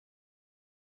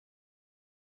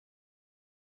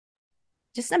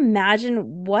just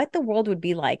imagine what the world would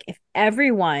be like if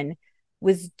everyone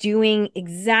was doing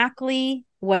exactly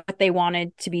what they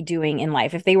wanted to be doing in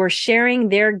life, if they were sharing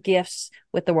their gifts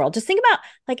with the world. Just think about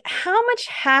like how much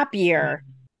happier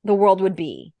the world would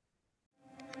be.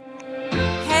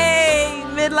 Hey,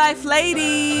 midlife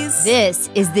ladies. This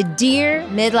is the Dear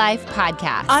Midlife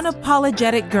Podcast.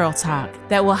 Unapologetic girl talk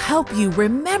that will help you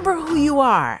remember who you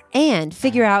are and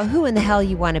figure out who in the hell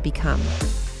you want to become.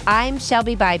 I'm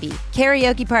Shelby Bybee,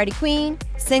 karaoke party queen,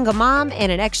 single mom,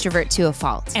 and an extrovert to a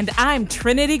fault. And I'm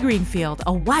Trinity Greenfield,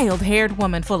 a wild-haired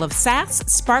woman full of sass,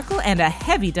 sparkle, and a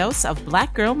heavy dose of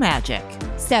black girl magic.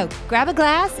 So grab a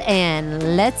glass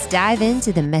and let's dive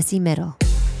into the messy middle.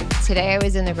 Today I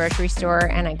was in the grocery store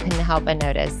and I couldn't help but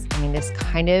notice. I mean, this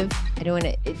kind of, I don't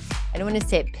want to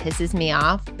say it pisses me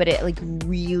off, but it like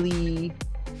really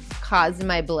caused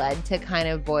my blood to kind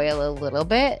of boil a little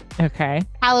bit. Okay.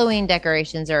 Halloween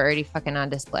decorations are already fucking on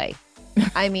display.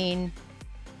 I mean,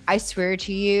 I swear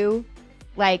to you,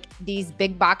 like these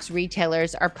big box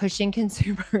retailers are pushing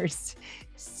consumers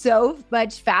so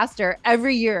much faster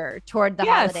every year toward the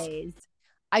holidays.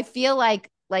 I feel like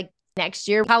next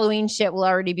year, Halloween shit will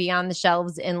already be on the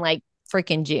shelves in like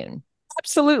freaking June.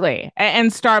 Absolutely.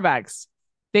 And Starbucks,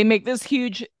 they make this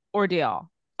huge ordeal.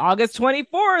 August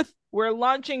 24th, we're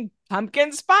launching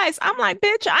pumpkin spice. I'm like,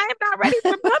 bitch, I am not ready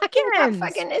for pumpkins.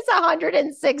 It's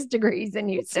 106 degrees in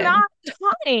Houston. It's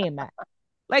not time.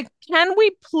 Like, can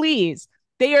we please?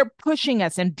 They are pushing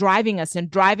us and driving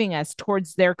us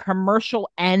towards their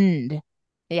commercial end.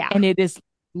 Yeah. And it is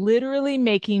literally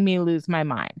making me lose my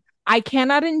mind. I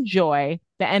cannot enjoy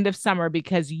the end of summer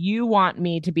because you want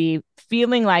me to be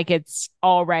feeling like it's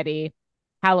already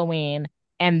Halloween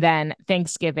and then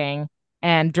Thanksgiving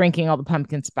and drinking all the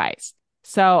pumpkin spice.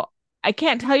 So I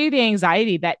can't tell you the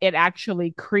anxiety that it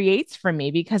actually creates for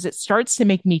me because it starts to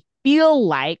make me feel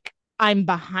like I'm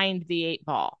behind the eight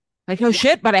ball. Like, oh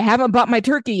shit, but I haven't bought my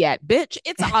turkey yet. Bitch,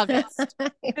 it's August.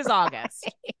 It is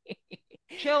August.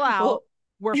 Chill out. Well,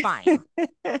 we're fine.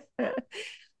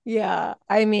 Yeah.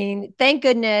 I mean, thank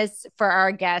goodness for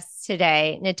our guests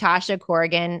today, Natasha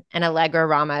Corrigan and Allegra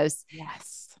Ramos.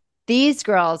 Yes. These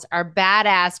girls are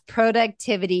badass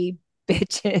productivity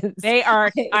bitches. They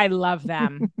are. I love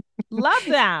them. Love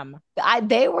them.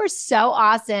 They were so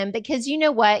awesome because you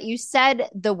know what? You said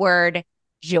the word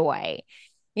joy.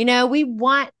 You know, we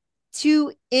want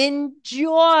to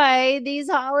enjoy these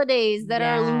holidays that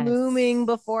are looming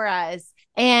before us.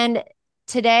 And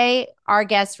today, our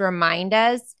guests remind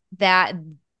us that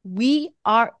we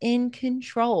are in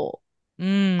control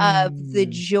of the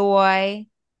joy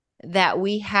that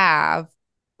we have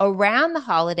around the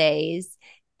holidays.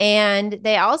 And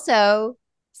they also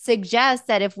suggest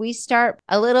that if we start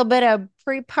a little bit of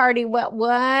pre-party what?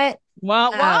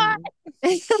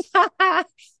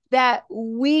 That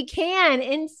we can,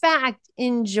 in fact,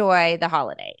 enjoy the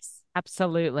holidays.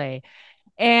 Absolutely.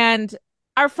 And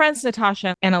our friends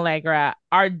Natasha and Allegra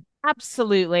are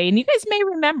absolutely, and you guys may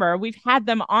remember, we've had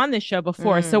them on the show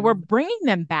before. So we're bringing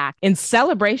them back in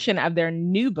celebration of their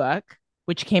new book,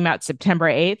 which came out September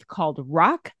 8th, called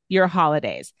Rock Your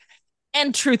Holidays.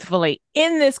 And truthfully,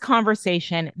 in this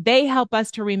conversation, they help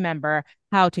us to remember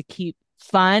how to keep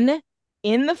fun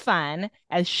in the fun.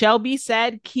 As Shelby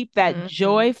said, keep that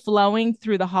joy flowing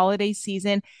through the holiday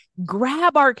season,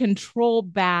 grab our control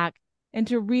back, and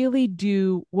to really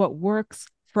do what works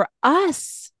for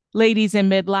us, ladies in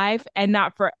midlife, and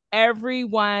not for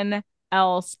everyone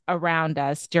else around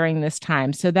us during this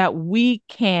time, so that we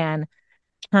can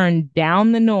turn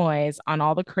down the noise on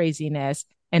all the craziness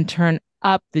and turn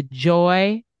up the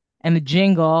joy and the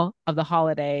jingle of the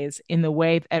holidays in the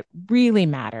way that really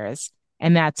matters.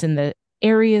 And that's in the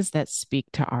areas that speak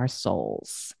to our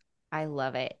souls. I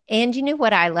love it. And you know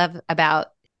what I love about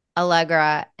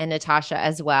Allegra and Natasha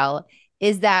as well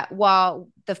is that while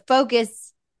the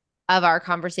focus of our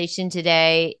conversation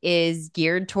today is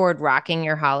geared toward rocking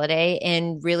your holiday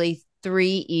and really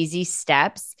 3 easy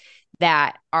steps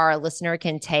that our listener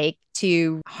can take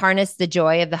to harness the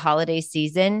joy of the holiday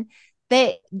season,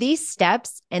 these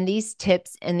steps and these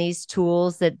tips and these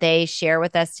tools that they share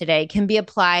with us today can be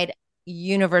applied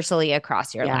universally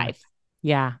across your life.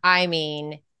 Yeah. I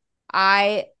mean,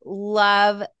 I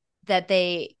love that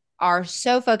they are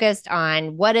so focused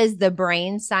on what is the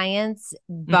brain science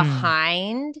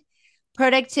behind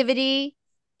productivity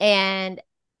and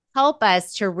help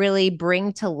us to really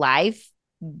bring to life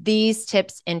these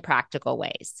tips in practical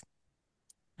ways.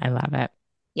 I love it.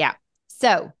 Yeah.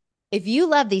 So if you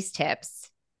love these tips,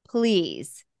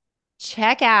 please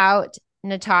check out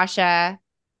Natasha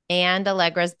and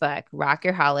Allegra's book, Rock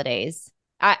Your Holidays.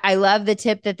 I love the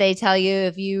tip that they tell you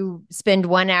if you spend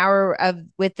 1 hour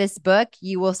with this book,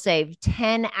 you will save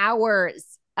 10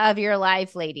 hours of your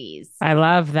life, ladies. I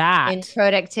love that. In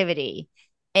productivity.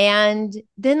 And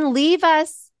then leave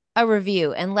us a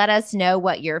review and let us know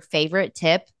what your favorite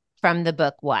tip from the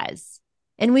book was.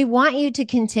 And we want you to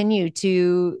continue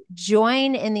to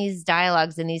join in these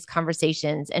dialogues and these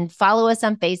conversations and follow us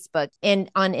on Facebook and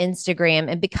on Instagram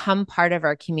and become part of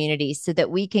our community so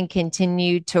that we can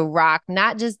continue to rock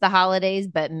not just the holidays,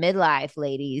 but midlife,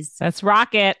 ladies. Let's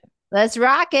rock it. Let's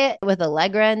rock it with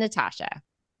Allegra and Natasha.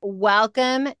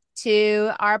 Welcome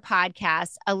to our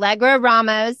podcast, Allegra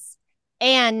Ramos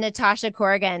and Natasha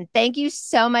Corrigan. Thank you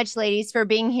so much, ladies, for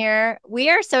being here. We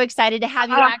are so excited to have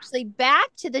you actually back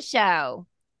to the show.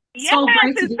 Yes,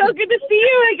 it's so good to see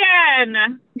you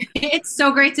again. It's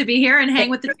so great to be here and hang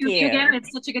with the two of you again.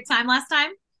 It's such a good time last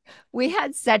time. We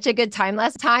had such a good time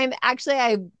last time.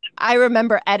 Actually, I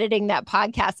remember editing that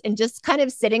podcast and just kind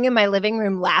of sitting in my living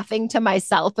room laughing to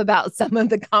myself about some of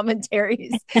the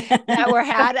commentaries that were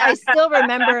had. I still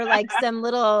remember like some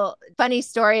little funny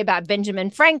story about Benjamin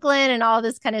Franklin and all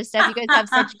this kind of stuff. You guys have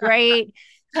such great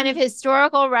kind of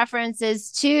historical references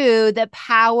to the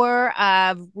power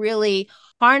of really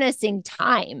harnessing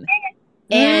time.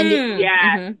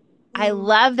 And I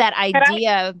love that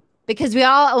idea because we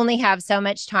all only have so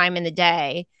much time in the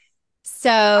day.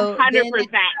 So 100%.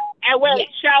 And wait,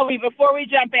 Shelby, before we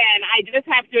jump in, I just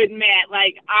have to admit,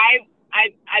 like, I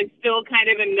still kind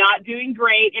of am not doing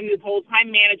great in this whole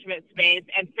time management space.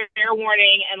 And fair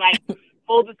warning and like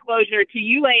full disclosure to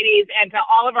you ladies and to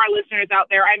all of our listeners out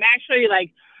there, I'm actually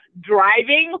like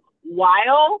driving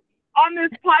while on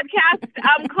this podcast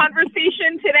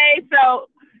conversation today. So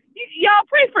y'all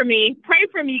pray for me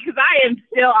because I am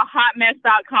still a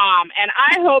hotmess.com and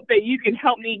I hope that you can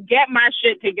help me get my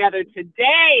shit together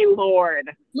today,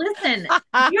 Lord. Listen,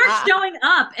 you're showing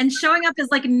up and showing up is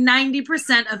like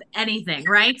 90% of anything,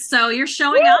 right? So you're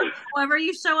showing up, however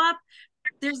you show up,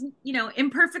 there's,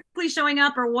 imperfectly showing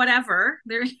up or whatever,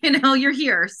 there, you're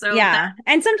here. So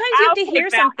and sometimes you have to hear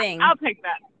something. I'll take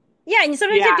that. Yeah. And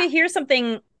sometimes you have to hear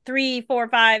something 3, 4,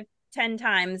 5, 10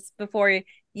 times before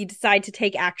you decide to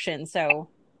take action. So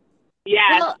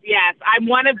yes, I'm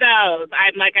one of those.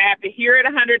 I'm like, I have to hear it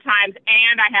 100 times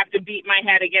and I have to beat my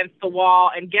head against the wall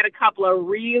and get a couple of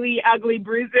really ugly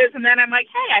bruises. And then I'm like,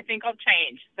 hey, I think I'll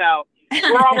change. So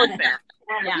we're almost there.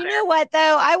 You know what,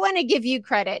 though? I want to give you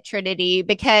credit, Trinity,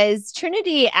 because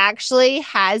Trinity actually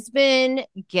has been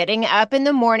getting up in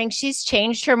the morning. She's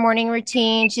changed her morning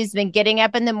routine. She's been getting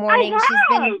up in the morning. She's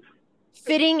been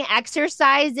fitting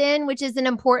exercise in, which is an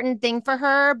important thing for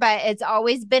her, but it's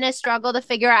always been a struggle to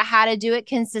figure out how to do it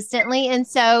consistently. And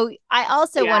so I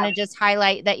also want to just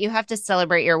highlight that you have to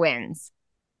celebrate your wins.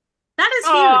 That is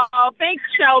huge. Oh, thanks,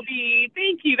 Shelby.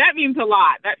 Thank you. That means a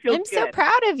lot. That feels good. I'm so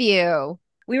proud of you.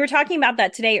 We were talking about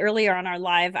that today earlier on our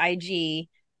live IG,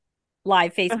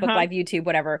 live Facebook, live YouTube,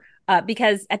 whatever,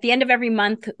 because at the end of every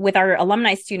month with our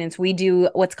alumni students, we do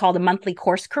what's called a monthly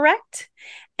course correct.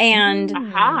 And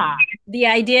the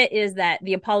idea is that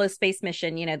the Apollo space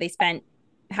mission, they spent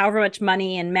however much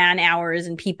money and man hours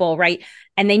and people, right?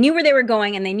 And they knew where they were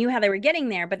going and they knew how they were getting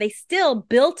there, but they still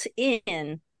built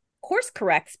in course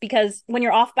corrects because when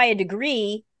you're off by a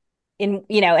degree,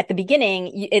 at the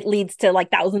beginning, it leads to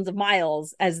like thousands of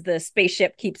miles as the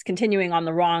spaceship keeps continuing on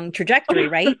the wrong trajectory,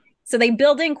 right? So they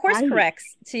build in course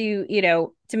corrects to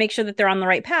make sure that they're on the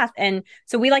right path. And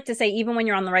so we like to say, even when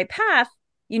you're on the right path,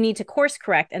 you need to course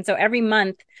correct. And so every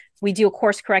month we do a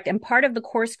course correct. And part of the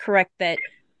course correct that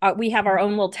we have our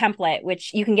own little template,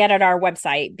 which you can get at our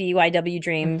website,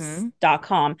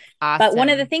 buywdreams.com. Awesome. But one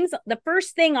of the things, the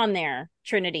first thing on there,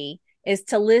 Trinity, is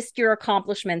to list your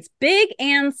accomplishments, big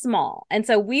and small. And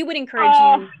so we would encourage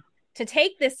you to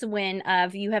take this win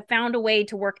of you have found a way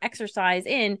to work exercise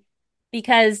in,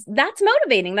 because that's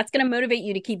motivating. That's going to motivate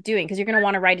you to keep doing, because you're going to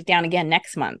want to write it down again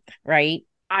next month, right?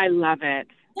 I love it.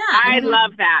 Yeah, I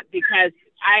love that because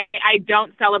I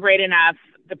don't celebrate enough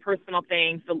the personal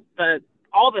things,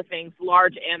 all the things,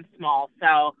 large and small.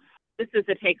 So this is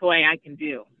a takeaway I can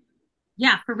do.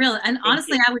 Yeah, for real. And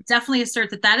honestly, I would definitely assert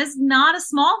that is not a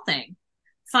small thing.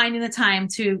 Finding the time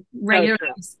to regularly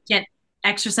get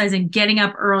exercise and getting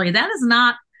up early. That is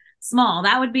not small.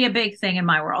 That would be a big thing in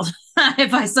my world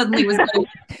if I suddenly was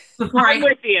before I'm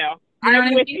with you.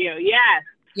 I'm with you. Yes.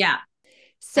 Yeah.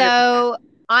 So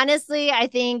honestly, I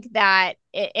think that,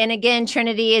 and again,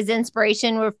 Trinity is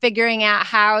inspiration. We're figuring out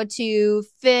how to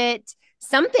fit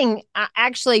something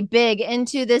actually big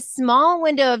into this small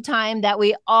window of time that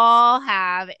we all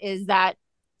have, is that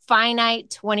finite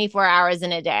 24 hours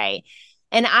in a day.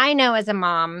 And I know as a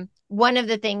mom, one of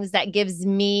the things that gives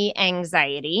me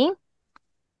anxiety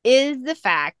is the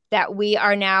fact that we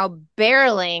are now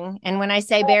barreling. And when I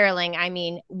say barreling, I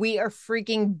mean we are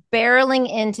freaking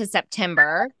barreling into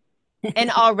September.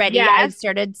 And already I've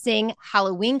started seeing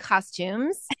Halloween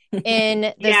costumes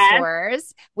in the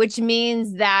stores, which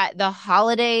means that the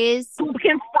holidays.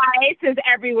 Pumpkin spice is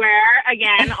everywhere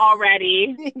again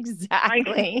already.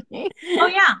 Exactly. Oh,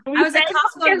 yeah. I was at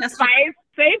Costco yesterday.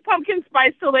 Save pumpkin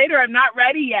spice till later. I'm not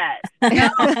ready yet.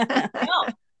 No.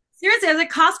 Seriously, I was at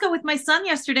Costco with my son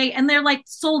yesterday, and they're like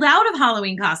sold out of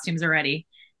Halloween costumes already.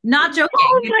 Not joking.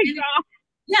 Oh my God.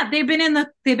 Yeah, they've been in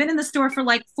the store for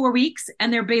like 4 weeks,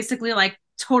 and they're basically like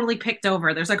totally picked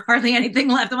over. There's like hardly anything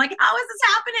left. I'm like, how is this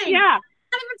happening? Yeah.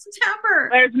 Not even September.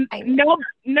 There's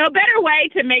no better way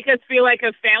to make us feel like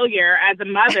a failure as a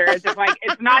mother. It's just like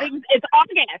it's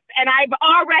August and I've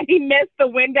already missed the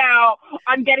window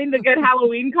on getting the good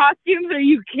Halloween costumes. Are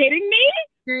you kidding me?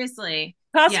 Seriously.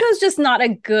 Costco's just not a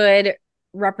good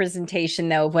representation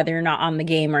though of whether you're not on the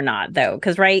game or not though.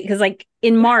 Because like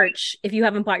in March, if you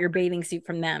haven't bought your bathing suit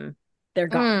from them, they're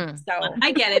gone. So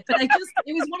I get it, but it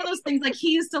was one of those things like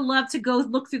he used to love to go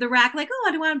look through the rack like, oh,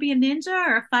 I do want to be a ninja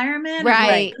or a fireman.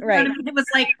 Right. It was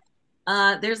like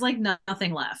there's like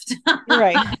nothing left.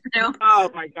 Right. You know? Oh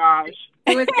my gosh.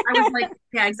 I was like,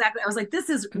 yeah, exactly. I was like, this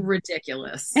is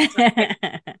ridiculous. So,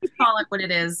 call it what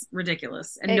it is,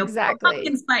 ridiculous. And exactly. No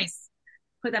pumpkin spice.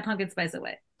 Put that pumpkin spice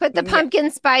away. Put the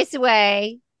pumpkin spice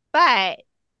away. But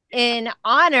in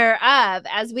honor of,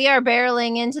 as we are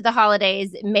barreling into the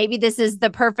holidays, maybe this is the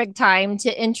perfect time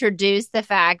to introduce the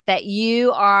fact that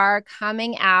you are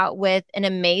coming out with an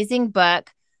amazing book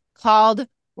called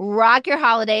Rock Your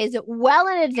Holidays well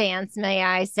in advance, may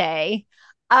I say,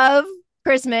 of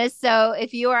Christmas. So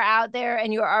if you are out there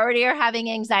and you already are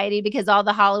having anxiety because all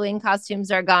the Halloween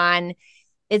costumes are gone,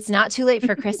 it's not too late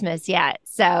for Christmas yet.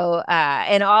 So,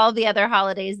 and all the other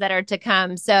holidays that are to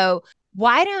come. So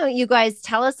why don't you guys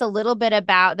tell us a little bit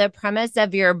about the premise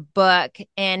of your book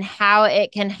and how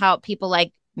it can help people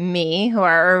like me who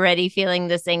are already feeling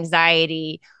this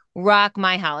anxiety rock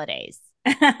my holidays?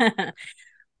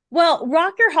 Well,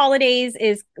 Rock Your Holidays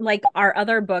is like our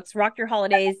other books. Rock Your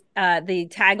Holidays, the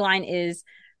tagline is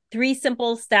 3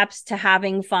 simple steps to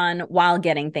having fun while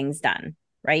getting things done,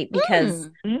 right? Because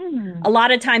a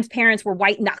lot of times parents were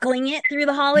white knuckling it through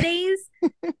the holidays.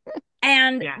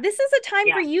 And this is a time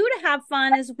for you to have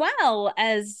fun as well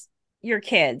as your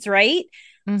kids, right?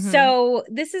 Mm-hmm. So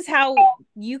this is how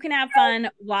you can have fun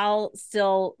while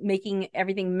still making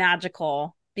everything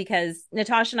magical, because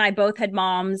Natasha and I both had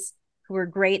moms who were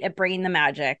great at bringing the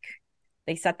magic.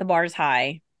 They set the bars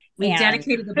high. We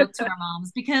dedicated the book to our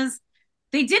moms because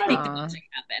they did make the magic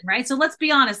happen, right? So let's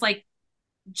be honest, like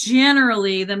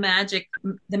generally the magic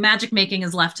making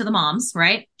is left to the moms,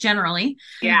 right? Generally.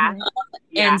 Yeah.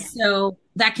 And so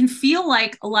that can feel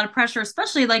like a lot of pressure,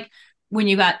 especially like when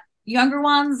you got younger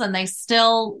ones and they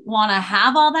still want to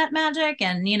have all that magic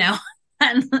and,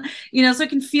 and, so it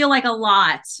can feel like a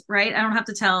lot, right? I don't have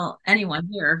to tell anyone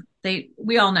here.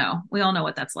 We all know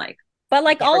what that's like. But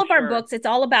like all of our books, it's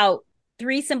all about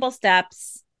 3 simple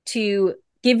steps to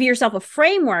give yourself a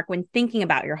framework when thinking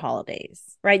about your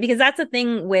holidays, right? Because that's the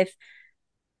thing with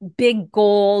big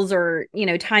goals or,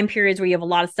 time periods where you have a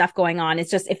lot of stuff going on.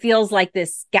 It's just, it feels like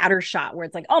this scatter shot where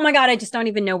it's like, oh my God, I just don't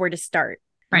even know where to start.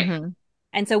 Right. Mm-hmm.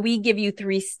 And so we give you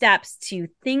 3 steps to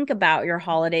think about your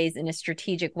holidays in a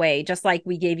strategic way, just like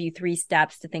we gave you 3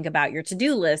 steps to think about your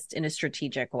to-do list in a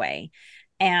strategic way.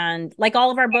 And like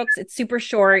all of our books, it's super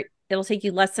short. It'll take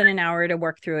you less than an hour to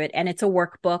work through it. And it's a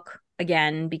workbook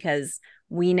again, because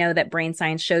we know that brain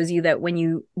science shows you that when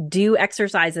you do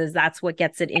exercises, that's what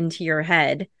gets it into your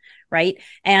head, right?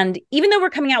 And even though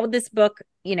we're coming out with this book,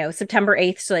 September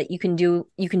 8th, so that you can do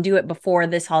it before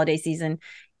this holiday season,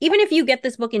 even if you get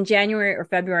this book in January or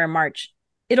February or March,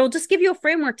 it'll just give you a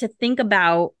framework to think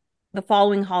about the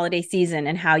following holiday season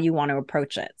and how you want to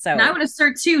approach it. So and I would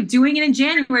assert too, doing it in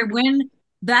January when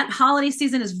that holiday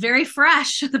season is very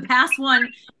fresh, the past one,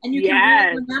 and you can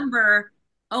really remember,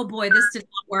 oh boy, this did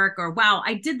not work, or wow,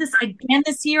 I did this again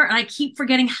this year and I keep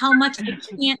forgetting how much I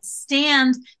can't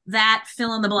stand that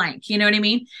fill in the blank. You know what I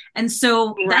mean? And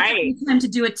so that's the time to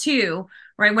do it too,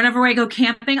 right? Whenever I go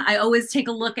camping, I always take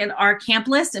a look at our camp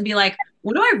list and be like,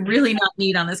 what do I really not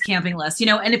need on this camping list?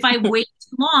 And if I wait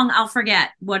too long, I'll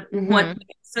forget what.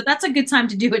 So that's a good time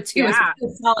to do it too. Yeah.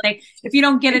 It's holiday. If you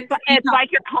don't get it, it's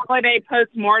like your holiday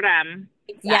postmortem.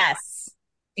 Yes.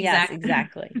 Yes,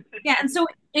 exactly. Yeah. And so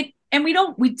And we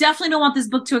definitely don't want this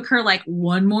book to occur like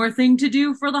one more thing to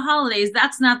do for the holidays.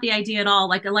 That's not the idea at all.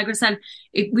 Like Allegra said,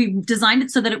 we designed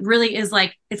it so that it really is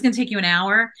like, it's going to take you an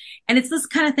hour. And it's this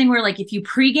kind of thing where like, if you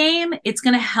pregame, it's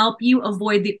going to help you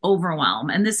avoid the overwhelm.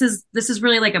 And this is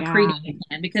really like a pregame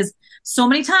plan, because so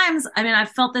many times, I mean,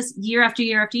 I've felt this year after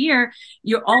year after year,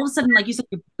 you're all of a sudden, like you said,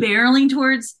 you're barreling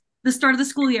towards the start of the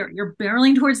school year, you're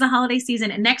barreling towards the holiday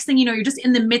season. And next thing you know, you're just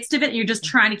in the midst of it and you're just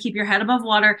trying to keep your head above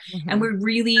water. And we're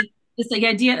really, it's the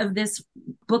idea of this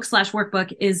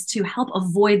book/workbook is to help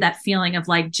avoid that feeling of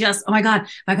like, just, oh my God,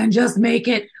 if I can just make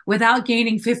it without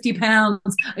gaining 50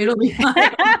 pounds, it'll be fine.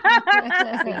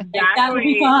 That will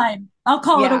be fine. I'll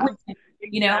call it a win,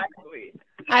 you know?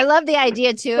 I love the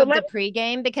idea too of the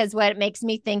pregame, because what it makes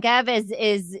me think of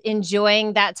is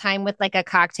enjoying that time with like a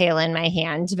cocktail in my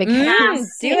hand.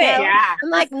 Because I'm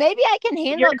like, maybe I can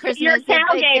handle Christmas. You're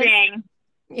tailgating.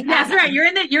 That's right. You're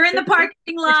in the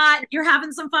parking lot. You're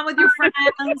having some fun with your friends.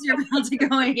 You're about to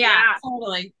go in. Yeah,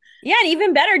 totally. Yeah, and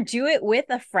even better, do it with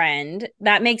a friend.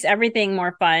 That makes everything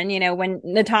more fun. You know, when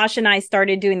Natasha and I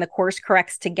started doing the course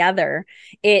corrects together,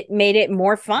 it made it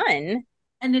more fun.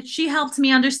 And she helped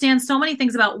me understand so many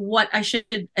things about what I should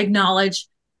acknowledge.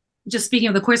 Just speaking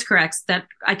of the course corrects, that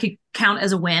I could count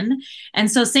as a win. And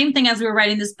so same thing as we were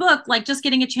writing this book, like just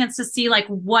getting a chance to see like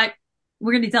what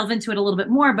we're going to delve into it a little bit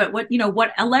more, but what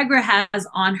Allegra has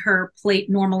on her plate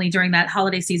normally during that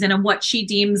holiday season and what she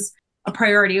deems a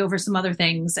priority over some other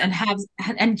things, and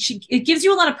it gives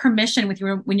you a lot of permission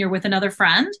when you're with another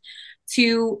friend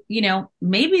to,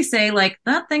 maybe say like,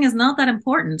 that thing is not that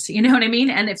important. You know what I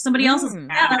mean? And if somebody else is,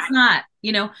 that's not,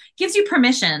 gives you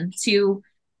permission to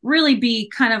really be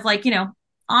kind of like,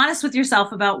 honest with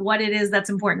yourself about what it is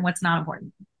that's important, what's not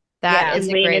important. That is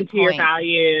a lean great into point. Your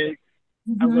values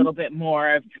a little bit more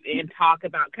and talk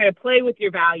about, kind of play with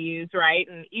your values, right?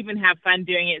 And even have fun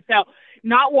doing it. So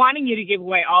not wanting you to give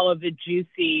away all of the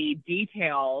juicy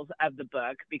details of the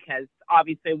book, because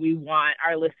obviously we want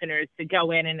our listeners to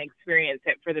go in and experience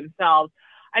it for themselves.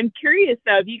 I'm curious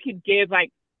though, if you could give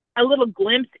like a little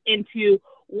glimpse into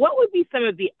what would be some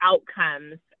of the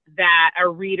outcomes that a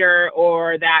reader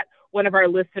or that one of our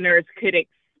listeners could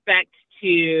expect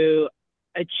to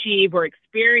achieve or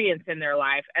experience in their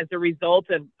life as a result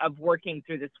of working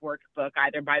through this workbook,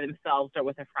 either by themselves or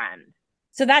with a friend?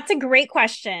 So that's a great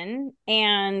question.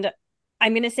 And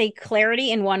I'm going to say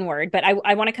clarity in one word, but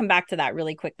I want to come back to that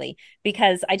really quickly,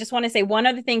 because I just want to say one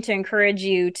other thing to encourage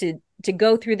you to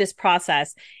go through this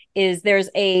process is there's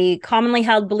a commonly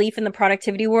held belief in the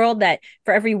productivity world that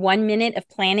for every 1 minute of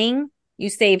planning, you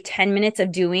save 10 minutes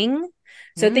of doing.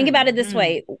 So think about it this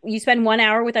way. You spend 1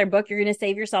 hour with our book, you're going to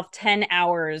save yourself 10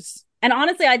 hours. And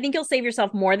honestly, I think you'll save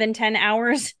yourself more than 10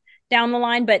 hours down the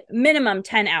line, but minimum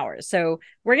 10 hours. So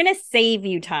we're going to save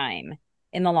you time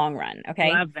in the long run. Okay.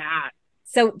 Love that.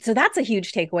 So that's a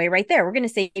huge takeaway right there. We're going to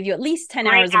save you at least 10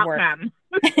 hours of work.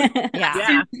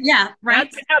 Yeah.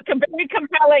 Right. That's a very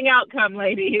compelling outcome,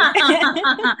 ladies.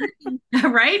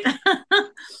 Right.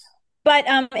 But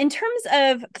in terms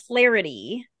of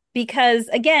clarity, because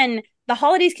again, the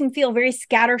holidays can feel very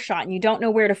scattershot and you don't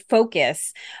know where to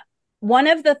focus. One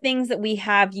of the things that we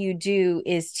have you do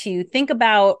is to think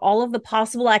about all of the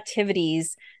possible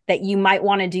activities that you might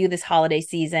want to do this holiday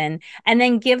season, and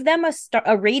then give them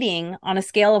a rating on a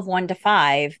scale of 1 to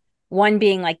 5. 1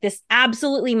 being like, this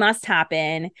absolutely must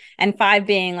happen, and 5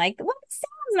 being like, well, it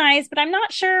sounds nice, but I'm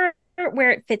not sure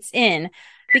where it fits in.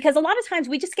 Because a lot of times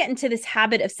we just get into this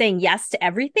habit of saying yes to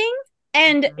everything.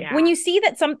 And when you see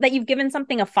that you've given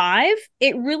something a 5,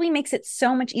 it really makes it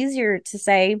so much easier to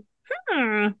say,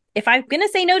 if I'm going to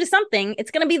say no to something,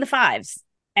 it's going to be the 5s.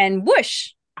 And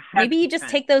whoosh, maybe you just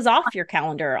take those off your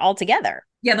calendar altogether.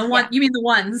 Yeah, you mean the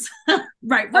ones.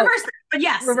 Right. Reverse that. But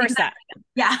yes. Reverse that.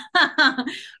 Yeah.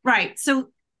 Right. So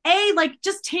like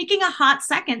just taking a hot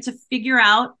second to figure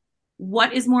out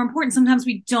what is more important. Sometimes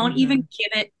we don't even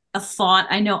give it a thought.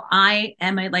 I know I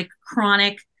am a like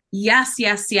chronic yes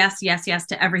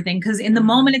to everything, because in the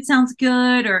moment it sounds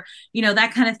good, or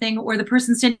that kind of thing, or the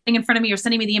person standing in front of me or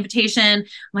sending me the invitation, I'm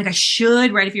like, I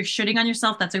should, right? If you're shooting on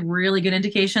yourself, that's a really good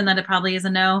indication that it probably is a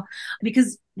no,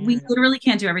 because we literally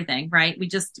can't do everything, right? We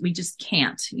just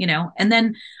can't, and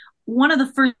then one of the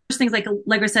first things, like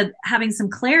Allegra said, having some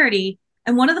clarity.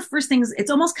 And one of the first things,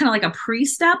 it's almost kind of like a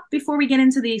pre-step before we get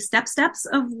into the steps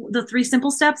of the 3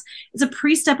 simple steps. It's a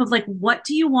pre-step of like, what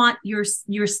do you want your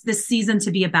this season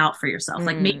to be about for yourself?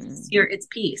 Like maybe this year it's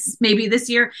peace. Maybe this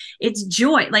year it's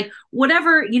joy. Like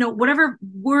whatever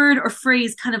word or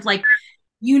phrase kind of like,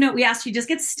 we asked you just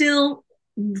get still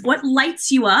what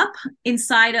lights you up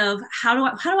inside of how do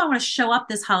I want to show up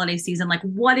this holiday season? Like,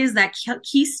 what is that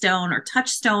keystone or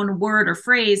touchstone word or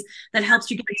phrase that helps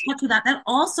you get in touch with that? That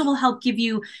also will help give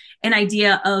you an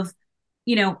idea of,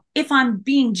 if I'm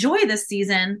being joy this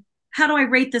season, how do I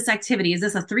rate this activity? Is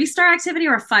this a 3-star activity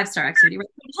or a 5-star activity?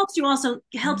 It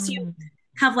helps you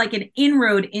have like an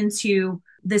inroad into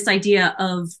this idea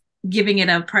of giving it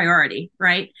a priority,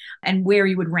 right? And where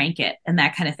you would rank it and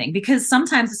that kind of thing. Because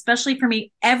sometimes, especially for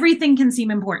me, everything can seem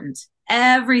important.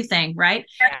 Everything, right?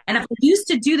 And if we used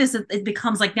to do this, it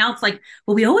becomes like, now it's like,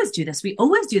 well, we always do this. We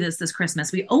always do this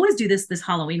Christmas. We always do this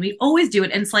Halloween. We always do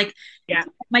it. And it's like,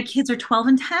 my kids are 12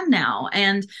 and 10 now.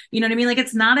 And you know what I mean? Like,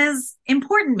 it's not as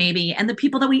important maybe. And the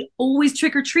people that we always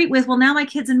trick or treat with, well, now my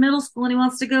kid's in middle school and he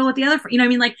wants to go with the other, you know what I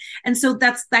mean? Like, and so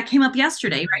that came up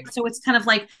yesterday, right? So it's kind of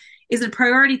like, is it a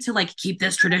priority to like keep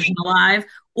this tradition alive?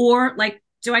 Or like,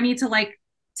 do I need to like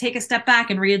take a step back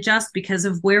and readjust because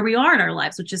of where we are in our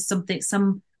lives, which is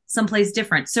someplace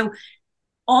different. So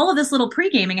all of this little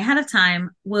pre-gaming ahead of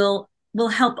time will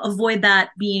help avoid that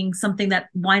being something that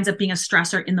winds up being a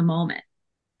stressor in the moment.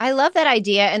 I love that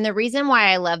idea. And the reason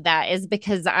why I love that is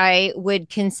because I would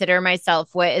consider myself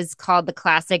what is called the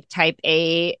classic type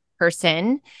A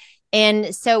person.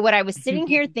 And so what I was sitting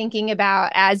here thinking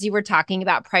about as you were talking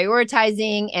about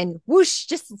prioritizing and whoosh,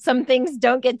 just some things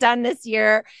don't get done this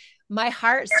year, my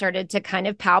heart started to kind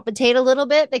of palpitate a little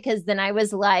bit, because then I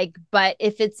was like, but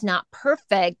if it's not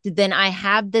perfect, then I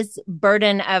have this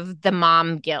burden of the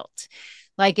mom guilt.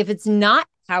 Like, if it's not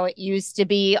how it used to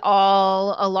be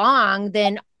all along,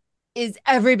 then is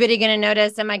everybody going to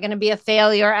notice? Am I going to be a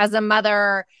failure as a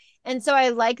mother? And so I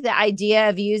like the idea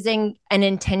of using an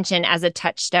intention as a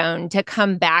touchstone to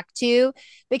come back to,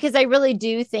 because I really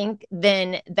do think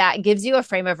then that gives you a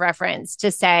frame of reference to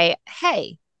say,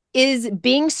 hey, is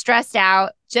being stressed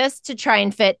out just to try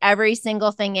and fit every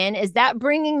single thing in, is that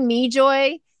bringing me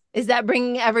joy? Is that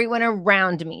bringing everyone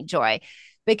around me joy?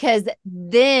 Because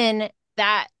then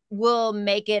that will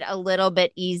make it a little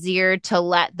bit easier to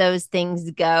let those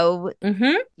things go.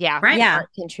 Mm-hmm. Yeah. Right. Yeah.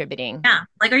 Contributing. Yeah.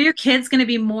 Like, are your kids going to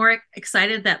be more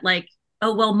excited that like,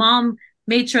 oh, well, mom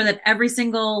made sure that every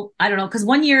single, I don't know, because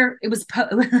one year it was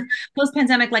post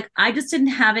pandemic, like I just didn't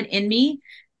have it in me.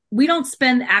 We don't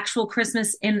spend actual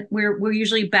Christmas we're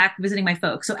usually back visiting my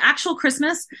folks. So actual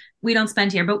Christmas, we don't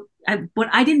spend here, but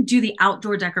I didn't do the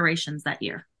outdoor decorations that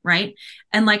year. Right.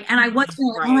 And I was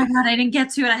like, oh my God, I didn't get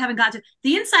to it. I haven't got to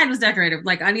the inside was decorated.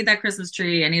 Like, I need that Christmas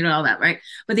tree. I need all that. Right.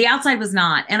 But the outside was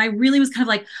not. And I really was kind of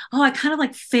like, oh, I kind of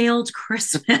like failed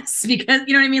Christmas because,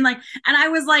 you know what I mean? Like, and I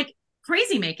was like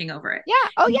crazy making over it. Yeah.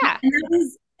 Oh yeah.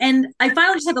 And I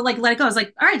finally just had to like let it go. I was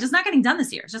like, all right, just not getting done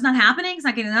this year. It's just not happening. It's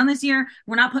not getting done this year.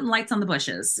 We're not putting lights on the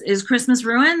bushes. Is Christmas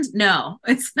ruined? No,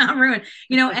 it's not ruined.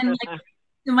 And like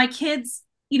my kids,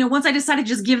 once I decided to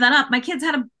just give that up, my kids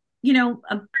had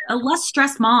a less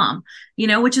stressed mom,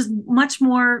 which is much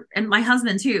more, and my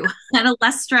husband too, had a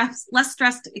less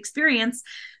stressed experience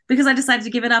because I decided to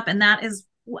give it up. And that is,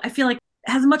 I feel like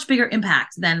has a much bigger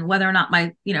impact than whether or not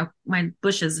my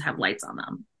bushes have lights on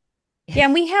them. Yeah,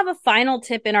 and we have a final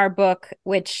tip in our book,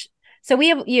 so we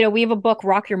have a book,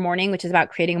 Rock Your Morning, which is about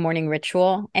creating a morning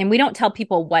ritual. And we don't tell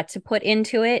people what to put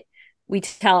into it. We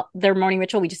tell their morning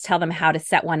ritual. We just tell them how to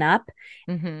set one up.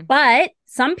 Mm-hmm. But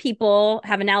some people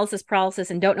have analysis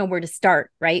paralysis and don't know where to start,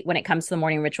 right, when it comes to the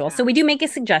morning ritual. Yeah. So we do make a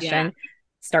suggestion. Yeah.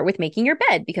 Start with making your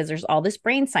bed, because there's all this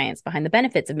brain science behind the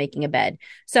benefits of making a bed.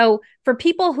 So for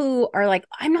people who are like,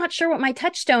 I'm not sure what my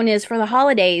touchstone is for the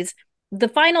holidays, the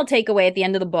final takeaway at the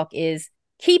end of the book is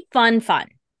keep fun.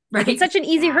 Right. It's such an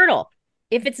easy hurdle.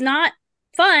 If it's not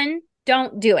fun,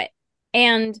 don't do it.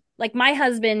 And like my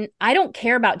husband, I don't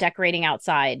care about decorating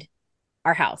outside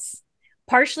our house,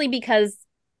 partially because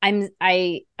I'm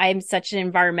such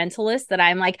an environmentalist that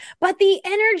I'm like, but the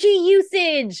energy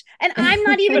usage, and I'm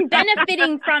not even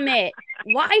benefiting from it.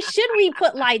 Why should we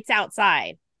put lights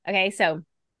outside? Okay. So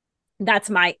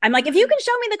I'm like, if you can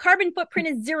show me the carbon footprint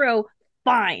is 0,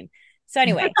 fine. So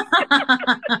anyway,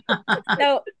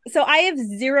 so I have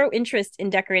zero interest in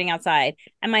decorating outside.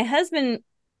 And my husband,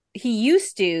 he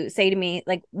used to say to me,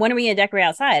 like, when are we going to decorate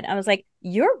outside? I was like,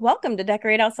 you're welcome to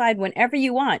decorate outside whenever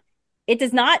you want. It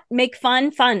does not make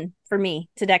fun for me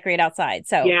to decorate outside.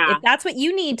 So if that's what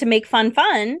you need to make fun,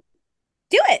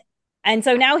 do it. And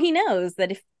so now he knows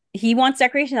that if he wants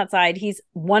decoration outside, he's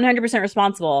 100%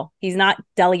 responsible. He's not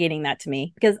delegating that to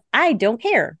me because I don't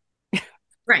care.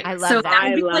 Right. I love that. That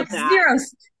would be like that.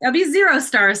 That'd be 0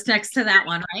 stars next to that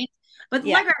one, right? But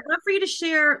Allegra, I'd love for you to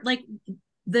share, like,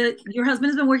 your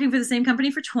husband has been working for the same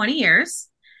company for 20 years.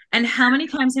 And how many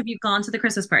times have you gone to the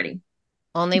Christmas party?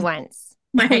 Only once.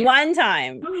 Right. One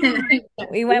time.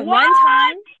 We went one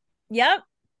time. Yep.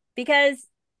 Because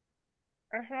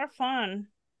it's not fun.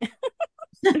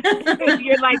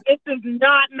 You're like, this does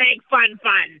not make fun.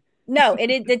 No,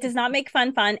 it does not make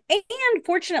fun. And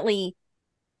fortunately,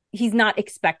 he's not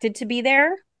expected to be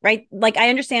there, right? Like, I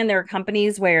understand there are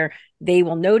companies where they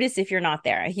will notice if you're not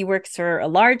there. He works for a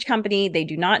large company. They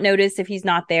do not notice if he's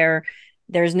not there.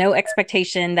 There's no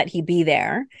expectation that he be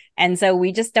there. And so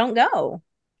we just don't go.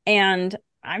 And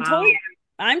I'm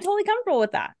totally comfortable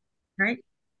with that. Right.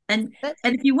 And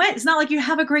if you went, it's not like you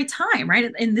have a great time, right?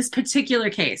 In this particular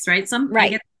case, right?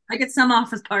 I get some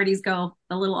office parties go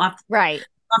a little off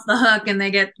the hook, and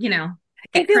they get, if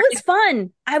it was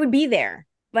fun, I would be there,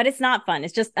 but it's not fun.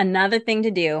 It's just another thing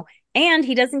to do. And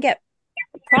he doesn't get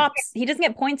props. He doesn't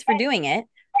get points for doing it.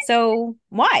 So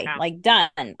why? Like, done,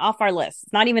 off our list.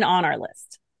 It's not even on our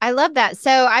list. I love that.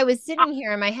 So I was sitting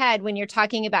here in my head when you're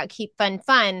talking about keep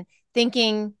fun,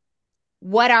 thinking,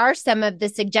 what are some of the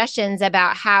suggestions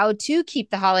about how to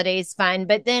keep the holidays fun?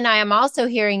 But then I am also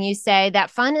hearing you say that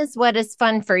fun is what is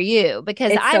fun for you,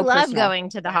 because I love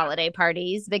going to the holiday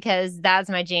parties because that's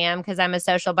my jam, because I'm a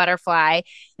social butterfly.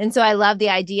 And so I love the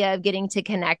idea of getting to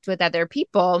connect with other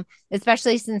people,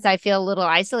 especially since I feel a little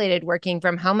isolated working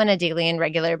from home on a daily and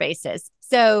regular basis.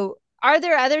 So are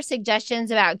there other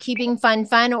suggestions about keeping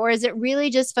fun, or is it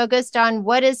really just focused on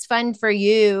what is fun for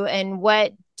you and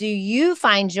what do you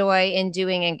find joy in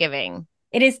doing and giving?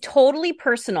 It is totally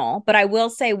personal, but I will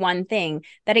say one thing,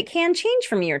 that it can change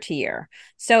from year to year.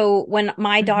 So when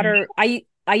my daughter, I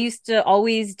used to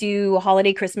always do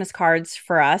holiday Christmas cards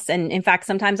for us. And in fact,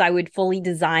 sometimes I would fully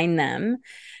design them.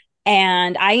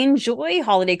 And I enjoy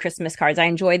holiday Christmas cards. I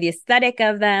enjoy the aesthetic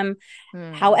of them.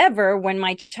 However, when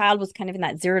my child was kind of in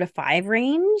that 0 to 5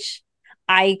 range,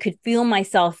 I could feel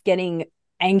myself getting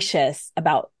anxious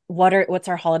about what's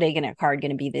our holiday card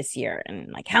going to be this year? And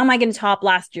like, how am I going to top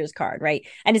last year's card? Right.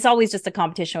 And it's always just a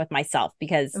competition with myself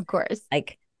because, of course,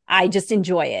 like, I just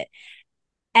enjoy it.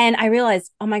 And I realized,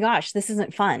 oh my gosh, this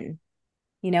isn't fun.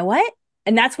 You know what?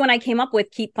 And that's when I came up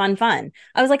with keep fun.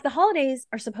 I was like, the holidays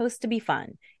are supposed to be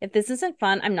fun. If this isn't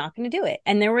fun, I'm not going to do it.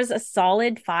 And there was a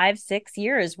solid 5-6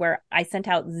 years where I sent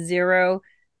out 0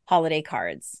 holiday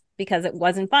cards because it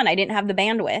wasn't fun. I didn't have the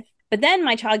bandwidth. But then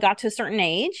my child got to a certain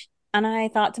age, and I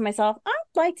thought to myself, I'd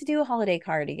like to do a holiday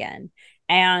card again.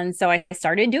 And so I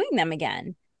started doing them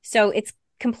again. So it's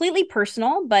completely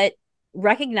personal, but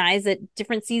recognize that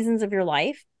different seasons of your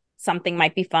life, something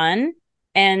might be fun.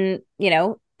 And,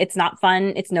 it's not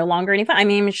fun. It's no longer any fun. I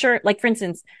mean, I'm sure, like, for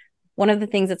instance, one of the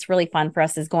things that's really fun for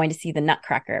us is going to see the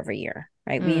Nutcracker every year,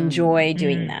 right? We enjoy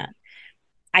doing that.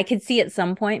 I could see at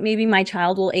some point, maybe my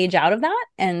child will age out of that,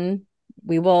 and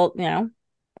we will,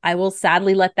 I will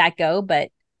sadly let that go, but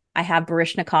I have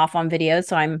Baryshnikov on video,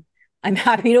 so I'm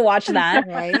happy to watch that.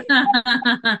 Right.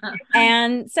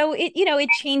 And so it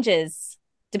changes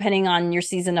depending on your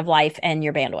season of life and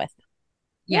your bandwidth.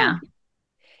 Yeah.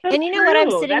 And you know what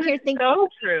I'm sitting here thinking? So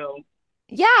true.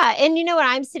 Yeah. And you know what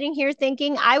I'm sitting here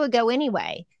thinking? I would go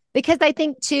anyway, because I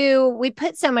think too, we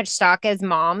put so much stock as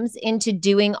moms into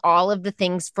doing all of the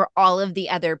things for all of the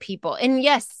other people. And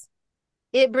yes,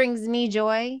 it brings me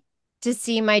joy to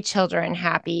see my children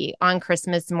happy on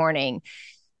Christmas morning.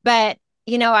 But,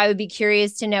 I would be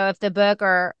curious to know if the book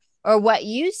or what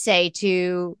you say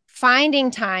to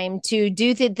finding time to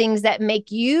do the things that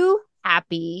make you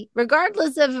happy,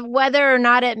 regardless of whether or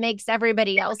not it makes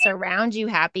everybody else around you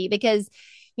happy. Because,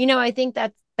 I think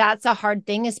that's a hard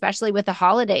thing, especially with the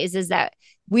holidays, is that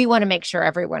we want to make sure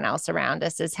everyone else around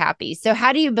us is happy. So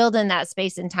how do you build in that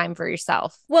space and time for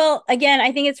yourself? Well, again,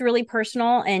 I think it's really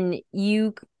personal, and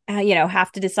you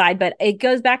have to decide, but it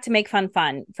goes back to make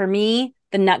fun. For me,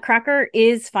 the Nutcracker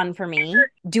is fun for me.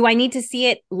 Do I need to see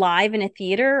it live in a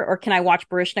theater, or can I watch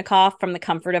Baryshnikov from the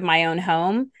comfort of my own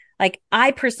home? Like,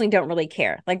 I personally don't really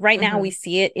care. Like, right now we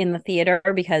see it in the theater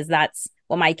because that's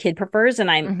what my kid prefers, and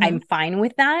I'm fine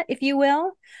with that, if you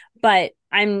will. But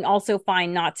I'm also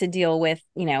fine not to deal with,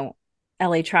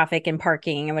 LA traffic and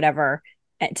parking and whatever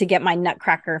to get my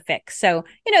Nutcracker fix. So,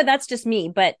 that's just me.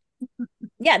 But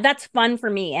yeah, that's fun for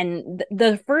me. And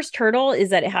the first hurdle is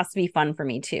that it has to be fun for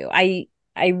me too. I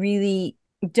really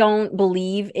don't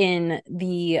believe in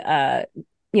the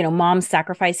moms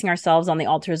sacrificing ourselves on the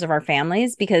altars of our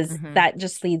families, because that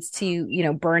just leads to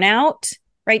burnout,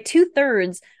 right?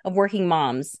 2/3 of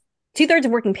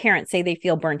working parents say they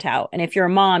feel burnt out, and if you're a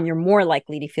mom, you're more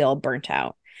likely to feel burnt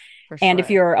out. And if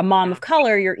you're a mom of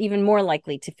color, you're even more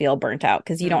likely to feel burnt out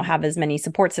because you don't have as many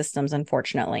support systems,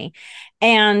 unfortunately.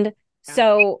 And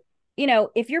so,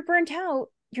 if you're burnt out,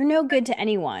 you're no good to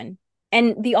anyone.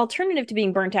 And the alternative to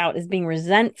being burnt out is being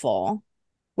resentful,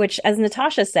 which, as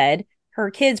Natasha said, her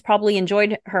kids probably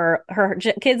enjoyed her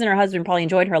kids and her husband probably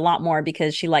enjoyed her a lot more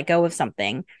because she let go of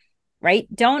something, right?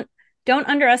 Don't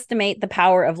underestimate the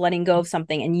power of letting go of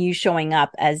something and you showing up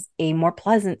as a more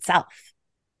pleasant self.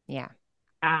 Yeah.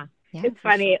 Yeah, it's for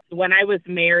funny. When I was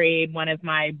married, one of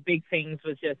my big things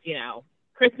was just,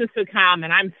 Christmas would come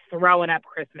and I'm throwing up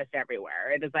Christmas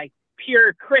everywhere. It is like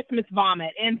pure Christmas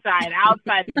vomit inside,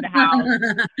 outside of the house.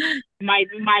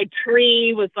 My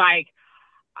tree was like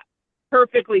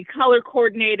perfectly color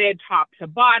coordinated top to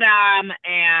bottom.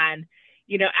 And,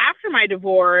 after my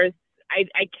divorce,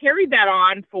 I carried that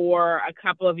on for a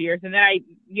couple of years. And then I,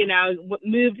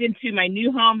 moved into my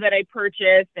new home that I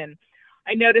purchased. And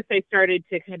I noticed I started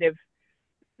to kind of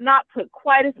not put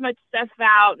quite as much stuff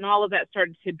out, and all of that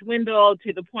started to dwindle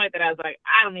to the point that I was like,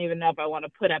 I don't even know if I want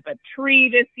to put up a tree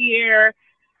this year.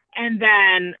 And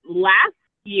then last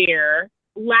year,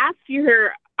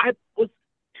 I was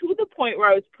to the point where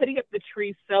I was putting up the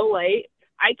tree so late.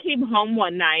 I came home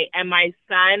one night and my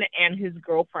son and his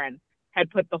girlfriend had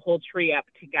put the whole tree up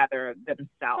together themselves.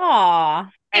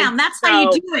 Aw. Damn, that's how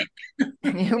you do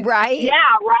it. Right?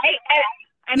 Yeah, right?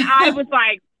 And I was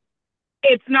like,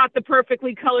 it's not the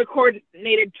perfectly color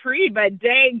coordinated tree, but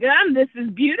dang gum, this is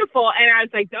beautiful. And I was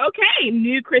like, okay,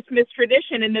 new Christmas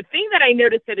tradition. And the thing that I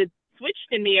noticed that has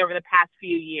switched in me over the past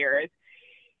few years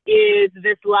is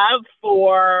this love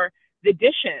for the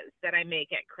dishes that I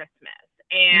make at Christmas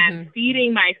and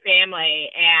feeding my family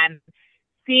and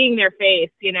seeing their face,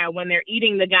 when they're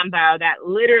eating the gumbo, that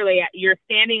literally you're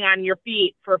standing on your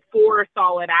feet for 4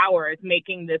 solid hours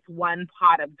making this one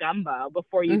pot of gumbo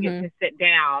before you get to sit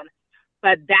down.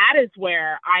 But that is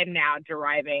where I'm now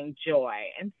deriving joy.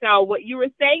 And so what you were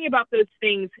saying about those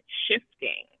things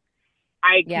shifting,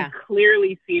 I can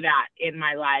clearly see that in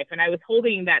my life. And I was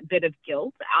holding that bit of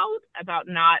guilt out about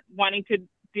not wanting to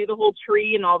do the whole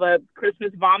tree and all the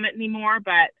Christmas vomit anymore.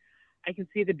 But I can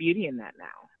see the beauty in that now.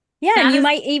 Yeah, and you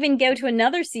might even go to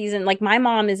another season. Like my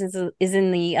mom is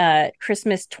in the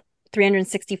Christmas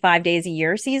 365 days a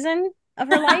year season of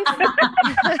her life.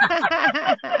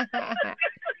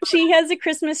 She has a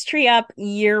Christmas tree up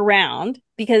year round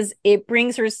because it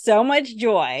brings her so much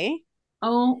joy.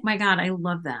 Oh my God, I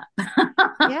love that. Yeah.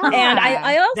 And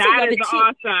I also that love is it too.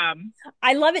 Awesome.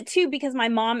 I love it too because my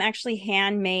mom actually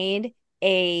handmade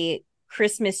a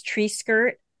Christmas tree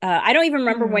skirt. I don't even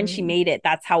remember when she made it.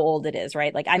 That's how old it is,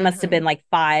 right? Like I must have been like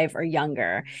 5 or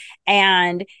younger.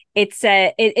 And it's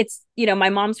my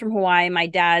mom's from Hawaii. My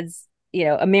dad's,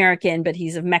 American, but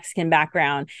he's of Mexican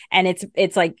background. And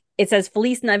it's like, it says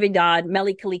Feliz Navidad,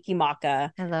 Mele Kalikimaka.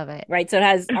 I love it. Right. So it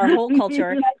has our whole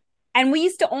culture. And we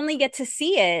used to only get to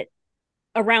see it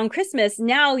around Christmas.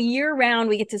 Now year round,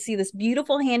 we get to see this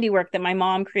beautiful handiwork that my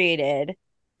mom created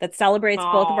that celebrates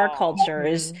both of our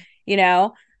cultures,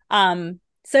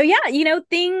 So yeah,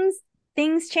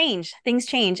 things change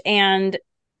and,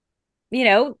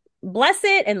 bless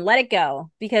it and let it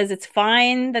go because it's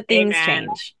fine that things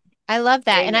change. I love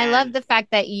that. Amen. And I love the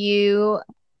fact that you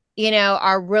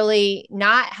are really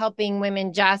not helping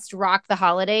women just rock the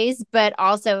holidays, but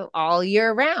also all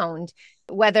year round,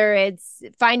 whether it's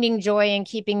finding joy in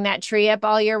keeping that tree up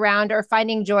all year round or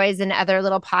finding joys in other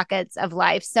little pockets of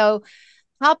life. So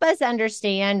help us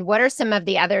understand what are some of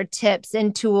the other tips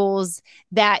and tools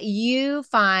that you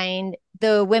find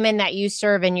the women that you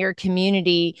serve in your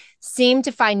community seem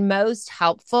to find most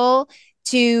helpful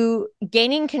to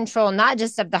gaining control, not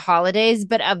just of the holidays,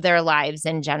 but of their lives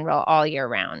in general all year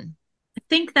round? I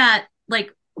think that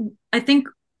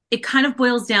it kind of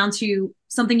boils down to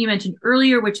something you mentioned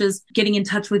earlier, which is getting in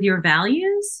touch with your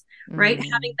values, right?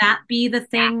 Having that be the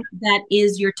thing that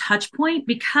is your touch point,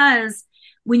 because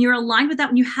when you're aligned with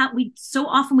that, we so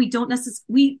often we don't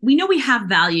necessarily, we know we have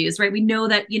values, right? We know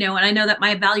that, and I know that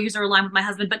my values are aligned with my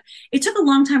husband, but it took a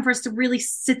long time for us to really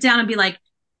sit down and be like,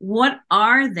 what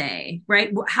are they,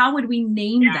 right? How would we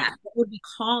name that? What would we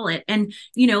call it? And,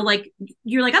 you're like,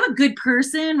 I'm a good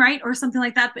person, right? Or something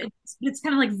like that, but it's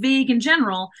kind of like vague in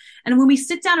general. And when we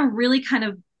sit down and really kind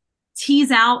of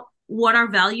tease out what our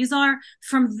values are,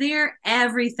 from there,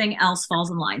 everything else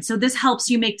falls in line. So this helps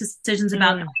you make decisions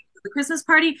about the Christmas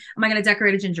party. Am I going to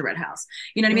decorate a gingerbread house?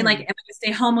 You know what I mean? Like, am I going to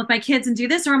stay home with my kids and do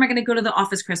this, or am I going to go to the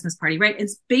office Christmas party? Right?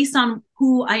 It's based on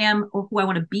who I am or who I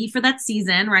want to be for that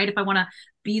season, right? If I want to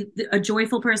be a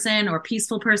joyful person or a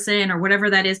peaceful person or whatever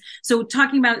that is. So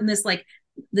talking about in this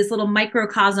little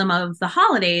microcosm of the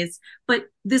holidays, but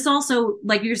this also,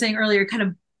 like you were saying earlier, kind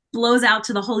of blows out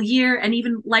to the whole year and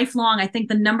even lifelong. I think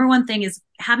the number one thing is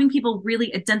having people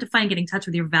really identify and get in touch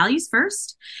with your values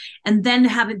first. And then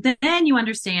then you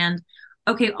understand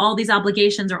okay, all these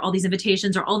obligations or all these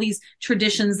invitations or all these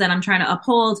traditions that I'm trying to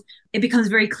uphold, it becomes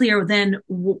very clear then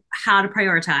how to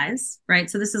prioritize, right?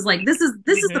 So this is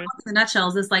the book in the nutshell.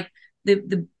 Is this like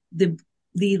the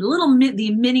little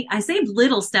the mini, I say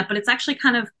little step, but it's actually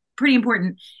kind of pretty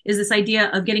important, is this idea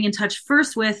of getting in touch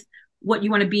first with what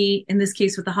you want to be, in this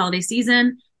case with the holiday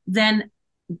season, then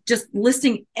just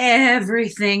listing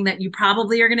everything that you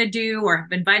probably are going to do or have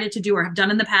been invited to do or have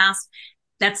done in the past.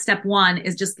 That's step one,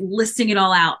 is just listing it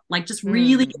all out, like just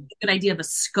really getting a good idea of the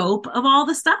scope of all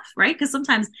the stuff, right? Because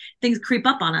sometimes things creep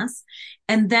up on us.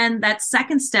 And then that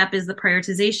second step is the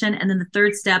prioritization. And then the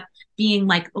third step being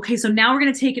like, okay, so now we're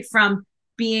going to take it from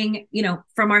being,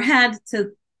 from our head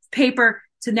to paper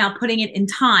to now putting it in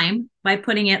time by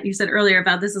putting it, you said earlier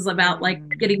about this is about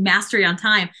like getting mastery on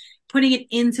time, putting it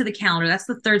into the calendar. That's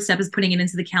the third step, is putting it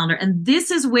into the calendar. And this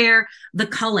is where the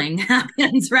culling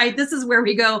happens, right? This is where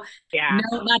we go,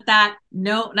 no, not that.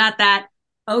 No, not that.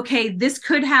 Okay, this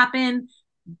could happen,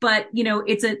 but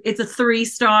it's a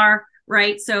 3-star,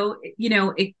 right? So,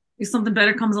 if something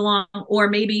better comes along, or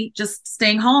maybe just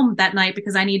staying home that night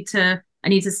because I need to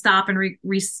stop and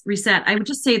reset. I would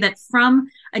just say that from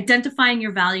identifying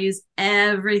your values,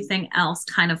 everything else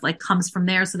kind of like comes from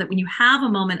there, so that when you have a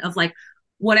moment of like,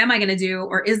 what am I going to do?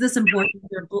 Or is this important?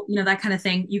 Or, that kind of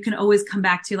thing, you can always come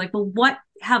back to like, well, what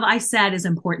have I said is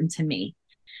important to me?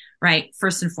 Right.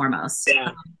 First and foremost.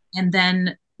 Yeah. And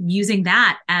then using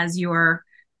that as your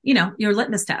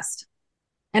litmus test.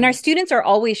 And our students are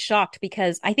always shocked,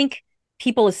 because I think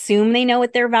people assume they know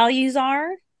what their values are.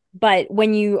 But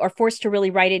when you are forced to really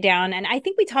write it down, and I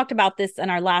think we talked about this in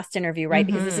our last interview, right?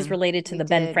 Because this is related to the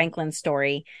Ben Franklin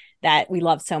story that we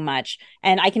love so much.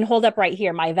 And I can hold up right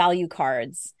here my value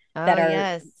cards that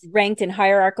are ranked in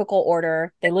hierarchical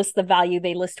order. They list the value,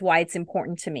 they list why it's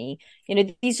important to me.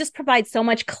 These just provide so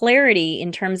much clarity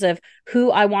in terms of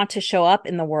who I want to show up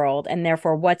in the world, and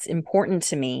therefore what's important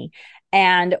to me.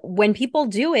 And when people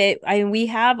do it, we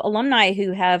have alumni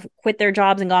who have quit their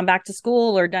jobs and gone back to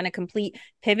school, or done a complete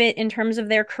pivot in terms of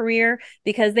their career,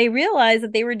 because they realized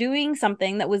that they were doing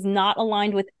something that was not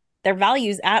aligned with their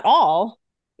values at all.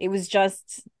 It was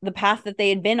just the path that they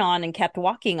had been on and kept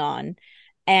walking on.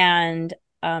 And,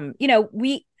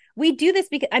 we do this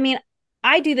because,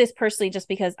 I do this personally just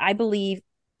because I believe,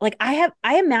 like, I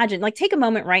imagine, like, take a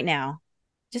moment right now.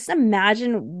 Just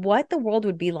imagine what the world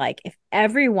would be like if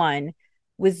everyone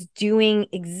was doing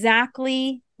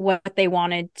exactly what they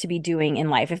wanted to be doing in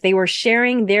life, if they were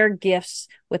sharing their gifts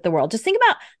with the world. Just think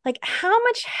about like how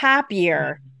much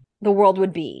happier the world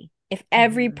would be if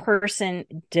every person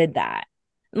did that.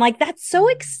 Like, that's so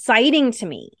exciting to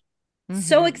me.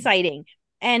 So exciting.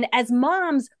 And as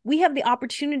moms, we have the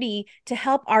opportunity to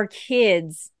help our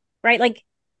kids, right? Like,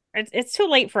 it's too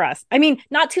late for us.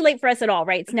 Not too late for us at all,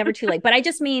 right? It's never too late. But I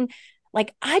just mean,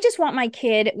 like, I just want my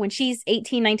kid, when she's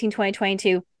 18, 19, 20,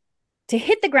 22, to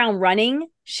hit the ground running,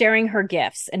 sharing her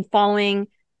gifts and following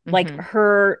like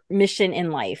her mission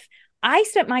in life. I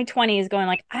spent my 20s going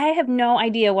like, I have no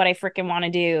idea what I freaking want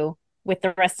to do with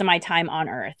the rest of my time on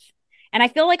earth. And I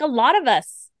feel like a lot of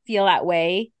us feel that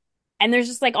way. And there's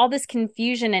just like all this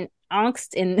confusion and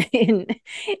angst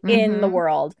in the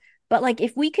world. But like,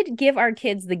 if we could give our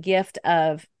kids the gift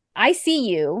of, I see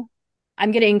you,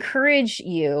 I'm going to encourage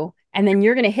you, and then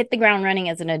you're going to hit the ground running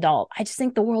as an adult, I just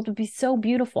think the world would be so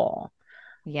beautiful.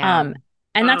 Yeah.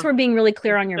 And that's where being really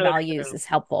clear on your values is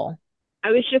helpful.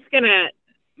 I was just going to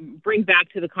bring back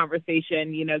to the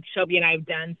conversation, Shelby and I have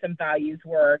done some values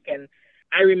work, and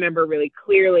I remember really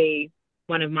clearly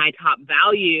one of my top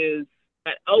values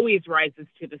that always rises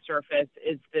to the surface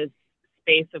is this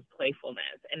space of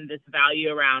playfulness and this value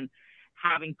around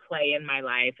having play in my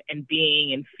life and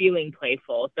being and feeling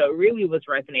playful. So it really was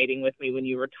resonating with me when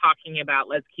you were talking about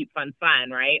let's keep fun,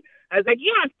 right? I was like,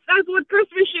 yes, that's what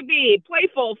Christmas should be,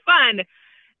 playful, fun.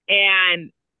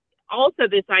 And also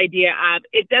this idea of,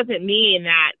 it doesn't mean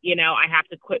that, I have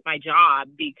to quit my job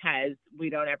because we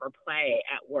don't ever play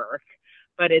at work,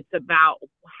 but it's about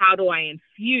how do I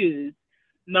infuse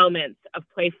moments of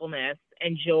playfulness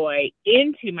and joy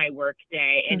into my work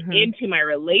day and into my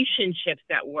relationships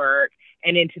at work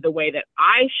and into the way that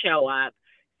I show up,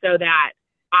 so that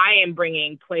I am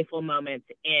bringing playful moments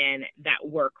in that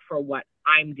work for what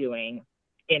I'm doing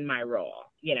in my role,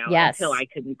 until I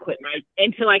can quit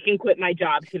my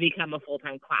job to become a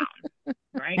full-time clown.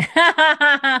 Right.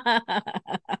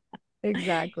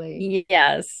 Exactly.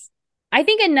 Yes. I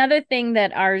think another thing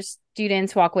that our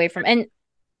students walk away from, and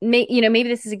maybe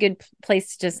this is a good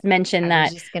place to just mention that. I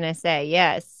was just going to say,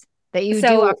 yes, that you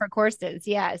do offer courses.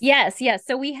 Yes. Yes.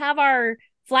 So we have our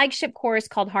flagship course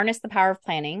called Harness the Power of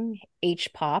Planning,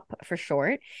 HPOP for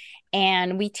short.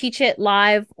 And we teach it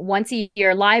live once a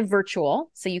year, live virtual.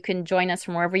 So you can join us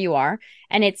from wherever you are.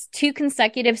 And it's 2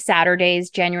 consecutive Saturdays,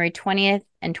 January 20th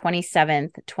and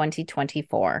 27th,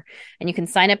 2024. And you can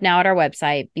sign up now at our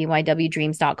website,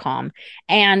 bywdreams.com.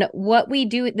 And what we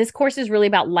do, this course is really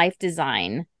about life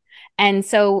design. And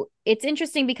so it's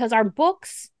interesting because our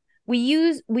books,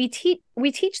 we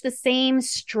teach the same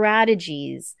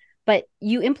strategies, but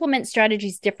you implement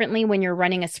strategies differently when you're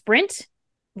running a sprint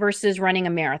versus running a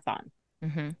marathon.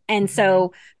 And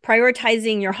so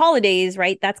prioritizing your holidays,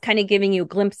 right? That's kind of giving you a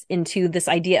glimpse into this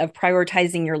idea of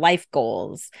prioritizing your life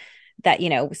goals that,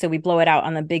 so we blow it out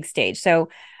on the big stage. So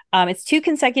it's 2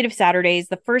 consecutive Saturdays.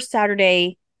 The first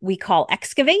Saturday we call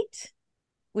Excavate,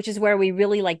 which is where we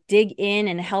really like dig in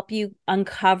and help you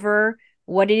uncover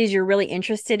what it is you're really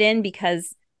interested in,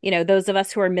 because, those of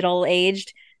us who are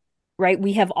middle-aged, right,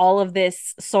 we have all of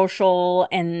this social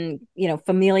and,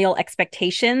 familial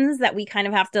expectations that we kind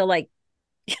of have to like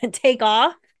take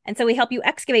off. And so we help you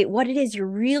excavate what it is you're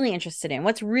really interested in,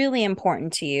 what's really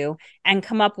important to you, and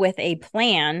come up with a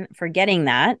plan for getting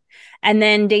that. And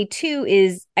then day 2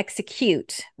 is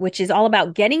Execute, which is all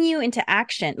about getting you into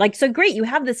action. Like, so great, you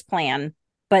have this plan,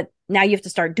 but now you have to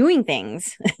start doing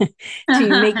things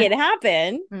to make it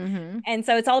happen. And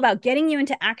so it's all about getting you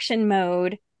into action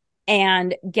mode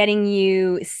and getting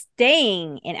you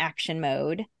staying in action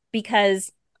mode,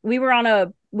 because we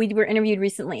were interviewed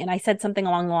recently and I said something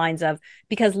along the lines of,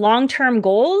 because long-term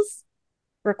goals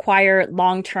require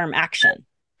long-term action,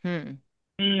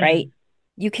 right?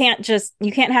 You can't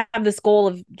have this goal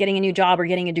of getting a new job or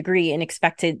getting a degree and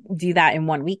expect to do that in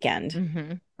one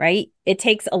weekend, right? It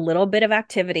takes a little bit of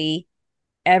activity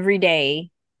every day,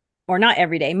 or not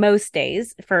every day, most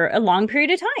days, for a long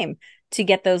period of time to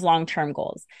get those long-term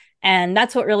goals. And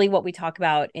that's what we talk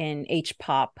about in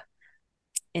HPOP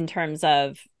in terms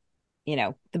of,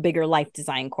 the bigger life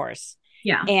design course.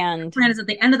 Yeah. And the plan is at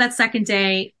the end of that second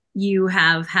day, you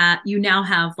now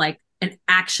have like an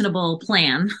actionable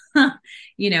plan,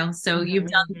 so you've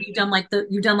done like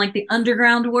the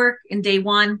underground work in day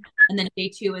 1. And then day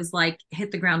 2 is like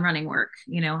hit the ground running work,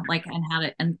 like, and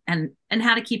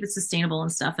how to keep it sustainable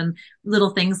and stuff. And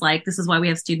little things like, this is why we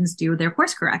have students do their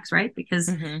course corrects, right? Because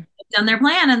they've done their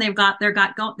plan and they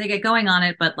get going on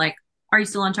it, but like, are you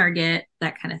still on target?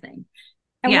 That kind of thing.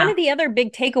 And one of the other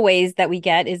big takeaways that we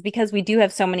get is, because we do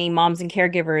have so many moms and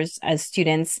caregivers as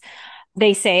students,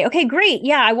 they say, okay, great.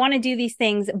 Yeah, I want to do these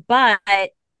things, but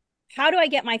how do I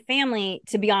get my family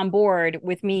to be on board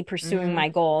with me pursuing my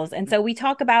goals? And so we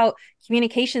talk about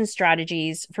communication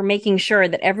strategies for making sure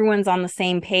that everyone's on the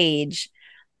same page,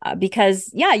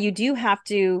 because you do have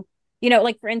to,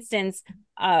 like, for instance,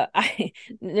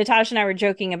 Natasha and I were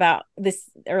joking about this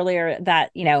earlier, that,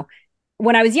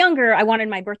 when I was younger, I wanted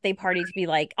my birthday party to be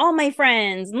like all my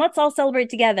friends and let's all celebrate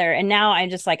together. And now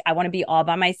I'm just like, I want to be all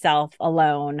by myself,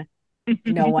 alone.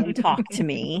 No one talk to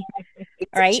me.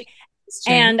 Right.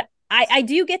 And I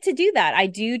do get to do that. I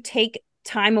do take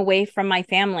time away from my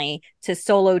family to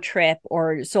solo trip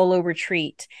or solo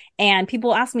retreat. And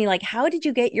people ask me like, how did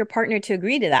you get your partner to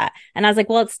agree to that? And I was like,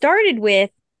 well, it started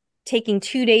with taking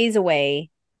 2 days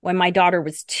away when my daughter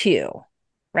was 2.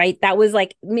 Right. That was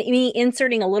like me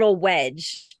inserting a little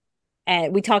wedge.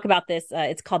 And we talk about this.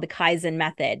 It's called the Kaizen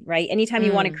method, right? Anytime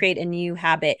you want to create a new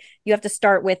habit, you have to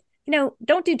start with,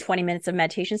 don't do 20 minutes of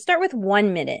meditation. Start with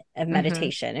 1 minute of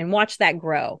meditation and watch that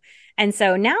grow. And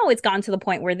so now it's gotten to the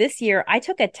point where this year I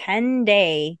took a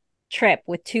 10-day trip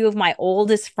with 2 of my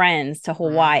oldest friends to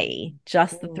Hawaii,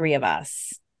 just the 3 of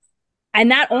us.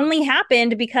 And that only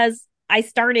happened because I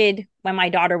started when my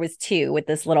daughter was 2 with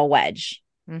this little wedge.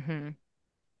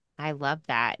 I love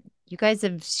that. You guys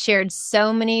have shared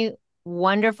so many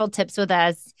wonderful tips with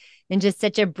us in just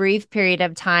such a brief period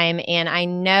of time. And I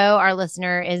know our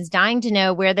listener is dying to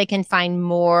know where they can find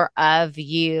more of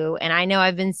you. And I know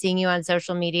I've been seeing you on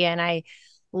social media, and I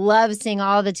love seeing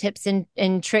all the tips and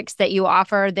tricks that you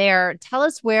offer there. Tell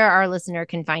us where our listener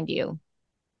can find you.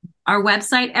 Our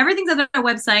website, everything's on our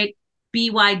website,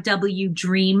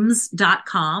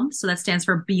 bywdreams.com. So that stands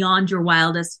for Beyond Your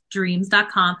Wildest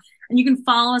Dreams.com. And you can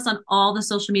follow us on all the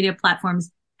social media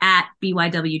platforms at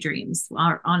BYW Dreams,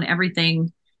 on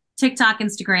everything, TikTok,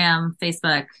 Instagram,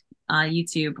 Facebook,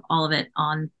 YouTube, all of it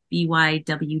on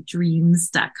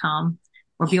bywdreams.com,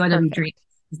 or BYW Dreams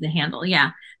is the handle.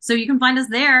 Yeah. So you can find us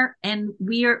there. And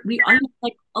we are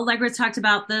like Allegra talked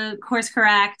about the course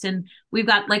correct. And we've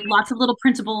got like lots of little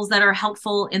printables that are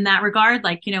helpful in that regard,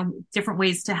 like, different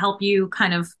ways to help you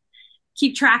kind of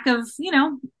keep track of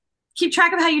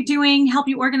how you're doing, help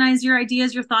you organize your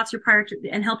ideas, your thoughts,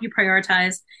 and help you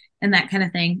prioritize. and that kind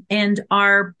of thing. And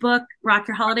our book, Rock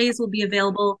Your Holidays, will be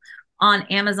available on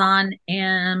Amazon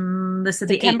and this is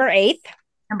September 8th.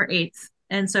 September 8th.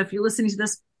 And so if you're listening to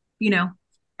this,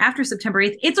 after September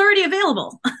 8th, it's already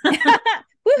available.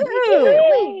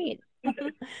 Woohoo!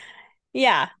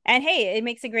 Yeah. And hey, it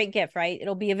makes a great gift, right?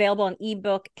 It'll be available in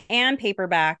ebook and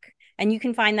paperback. And you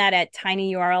can find that at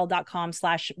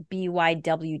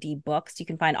tinyurl.com/BYWD books. You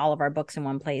can find all of our books in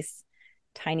one place.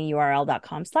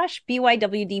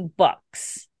 tinyurl.com/BYWD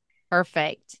books.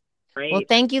 Perfect. Great. Well,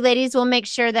 thank you, ladies. We'll make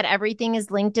sure that everything is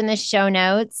linked in the show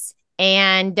notes.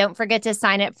 And don't forget to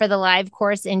sign up for the live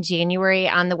course in January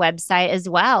on the website as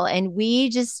well. And we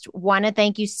just want to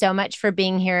thank you so much for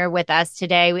being here with us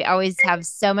today. We always have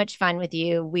so much fun with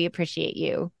you. We appreciate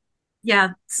you. Yeah,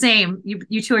 same.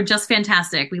 You two are just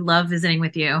fantastic. We love visiting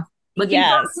with you. Looking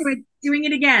forward to doing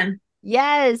it again.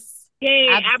 Yes. Yay,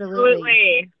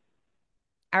 absolutely.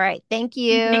 All right. Thank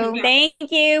you. Thank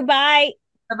you. Bye.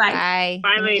 Bye-bye. Bye.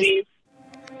 Bye, ladies.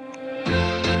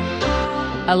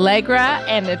 Allegra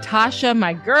and Natasha,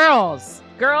 my girls.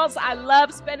 Girls, I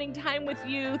love spending time with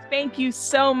you. Thank you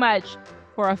so much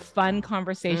for a fun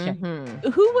conversation. Mm-hmm.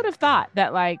 Who would have thought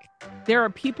that there are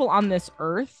people on this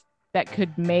earth that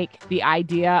could make the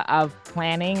idea of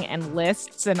planning and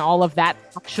lists and all of that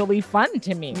actually fun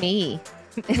to me? Me.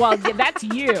 Well, yeah, that's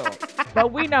you.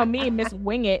 But we know me, Miss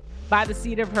Wing It, by the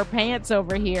seat of her pants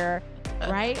over here.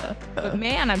 Right? But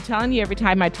man, I'm telling you, every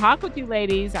time I talk with you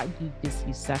ladies,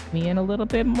 you suck me in a little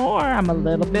bit more. I'm a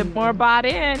little bit more bought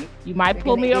in. You might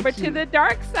pull me over to the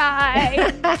dark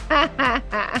side.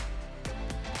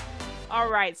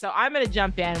 All right. So I'm going to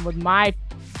jump in with my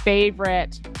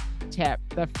favorite tip,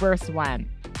 the first one,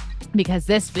 because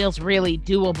this feels really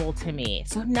doable to me.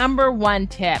 So number one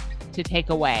tip to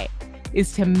take away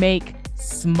is to make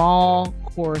small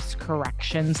course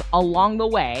corrections along the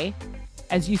way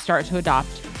as you start to adopt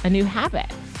a new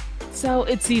habit. So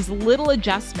it's these little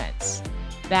adjustments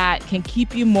that can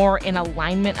keep you more in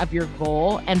alignment of your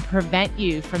goal and prevent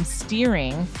you from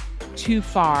steering too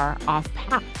far off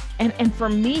path. And for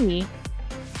me,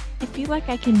 I feel like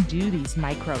I can do these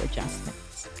micro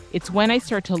adjustments. It's when I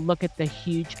start to look at the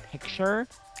huge picture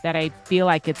that I feel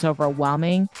like it's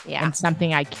overwhelming and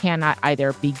something I cannot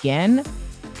either begin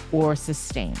or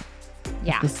sustain.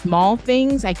 Yeah. The small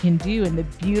things I can do. And the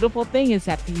beautiful thing is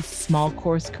that these small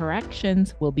course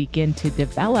corrections will begin to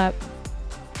develop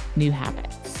new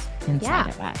habits inside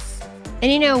of us.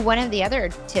 And one of the other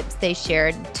tips they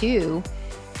shared too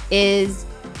is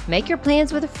make your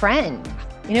plans with a friend.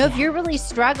 If you're really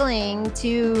struggling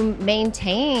to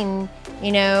maintain,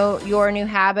 your new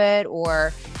habit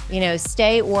or,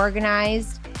 stay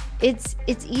organized, it's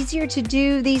easier to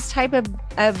do these type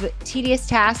of tedious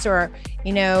tasks or,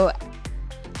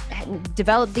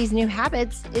 develop these new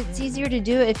habits. It's easier to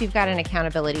do it if you've got an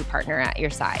accountability partner at your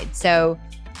side. So,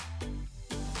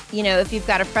 if you've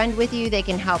got a friend with you, they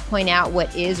can help point out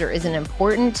what is or isn't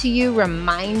important to you,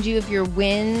 remind you of your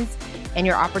wins and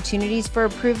your opportunities for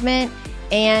improvement,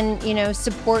 and,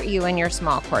 support you in your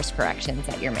small course corrections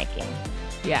that you're making.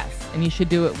 Yes. And you should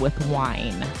do it with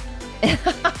wine.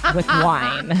 With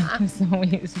wine. So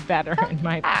it's better in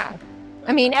my opinion.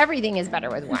 I mean, everything is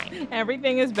better with wine.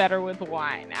 Everything is better with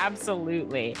wine.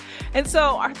 Absolutely. And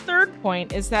so our third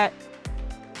point is that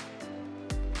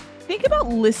think about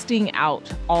listing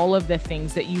out all of the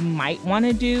things that you might want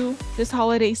to do this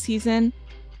holiday season,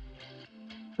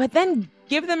 but then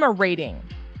give them a rating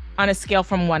on a scale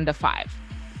from 1 to 5.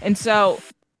 And so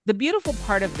the beautiful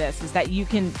part of this is that you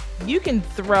can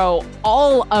throw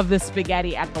all of the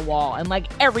spaghetti at the wall and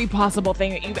every possible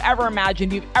thing that you've ever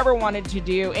imagined, you've ever wanted to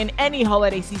do in any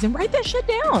holiday season, write that shit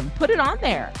down, put it on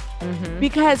there,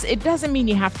 because it doesn't mean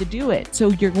you have to do it. So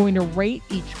you're going to rate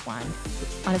each one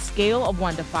on a scale of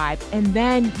 1 to 5, and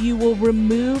then you will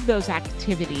remove those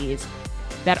activities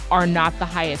that are not the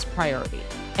highest priority.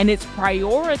 And it's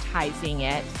prioritizing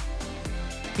it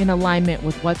in alignment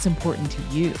with what's important to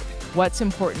you. What's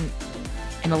important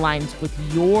and aligns with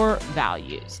your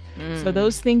values. So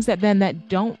those things that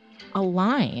don't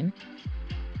align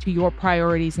to your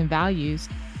priorities and values,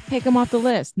 take them off the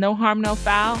list. No harm, no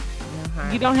foul.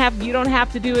 You don't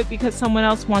have to do it because someone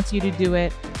else wants you to do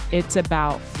it. It's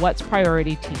about what's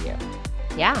priority to you.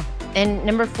 Yeah. And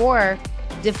number 4,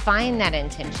 define that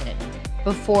intention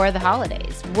before the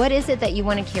holidays. What is it that you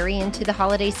want to carry into the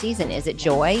holiday season? Is it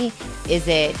joy? Is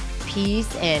it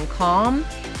peace and calm?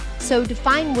 So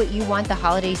define what you want the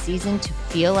holiday season to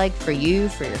feel like for you,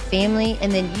 for your family,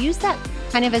 and then use that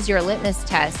kind of as your litmus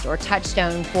test or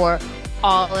touchstone for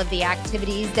all of the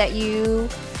activities that you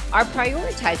are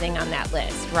prioritizing on that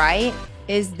list, right?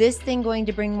 Is this thing going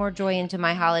to bring more joy into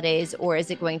my holidays, or is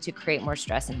it going to create more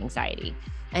stress and anxiety?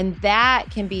 And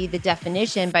that can be the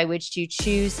definition by which you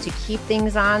choose to keep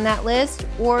things on that list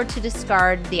or to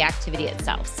discard the activity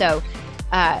itself. So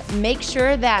make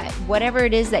sure that whatever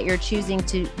it is that you're choosing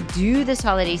to do this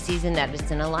holiday season, that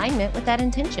it's in alignment with that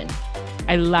intention.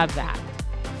 I love that.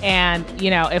 And,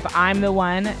 if I'm the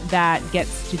one that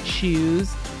gets to choose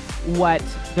what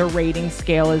the rating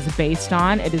scale is based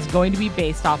on, it is going to be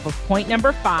based off of point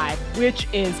number 5, which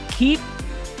is keep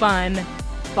fun.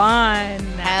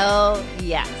 Hell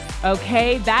yes.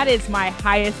 Okay, that is my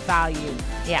highest value.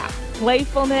 Yeah.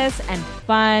 Playfulness and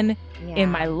fun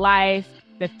in my life.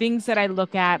 The things that I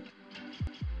look at,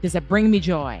 does it bring me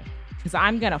joy? Because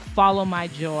I'm going to follow my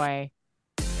joy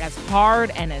as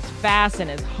hard and as fast and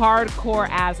as hardcore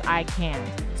as I can.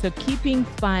 So keeping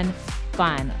fun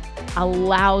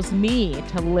allows me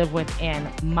to live within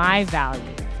my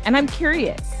values. And I'm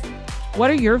curious, what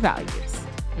are your values?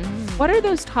 What are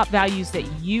those top values that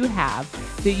you have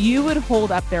that you would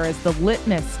hold up there as the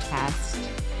litmus test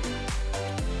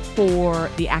for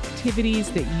the activities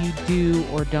that you do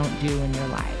or don't do in your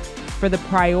life, for the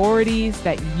priorities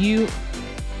that you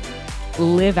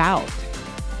live out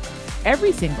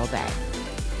every single day,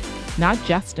 not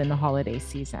just in the holiday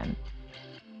season?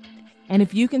 And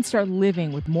if you can start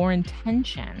living with more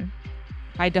intention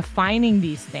by defining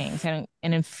these things and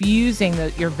infusing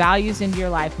your values into your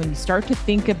life, when you start to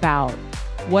think about,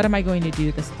 what am I going to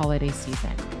do this holiday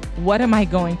season? What am I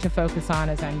going to focus on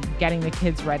as I'm getting the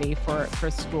kids ready for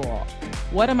school?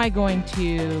 What am I going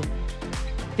to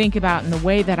think about in the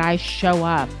way that I show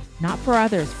up, not for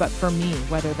others, but for me,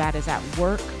 whether that is at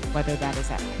work, whether that is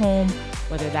at home,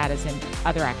 whether that is in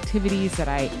other activities that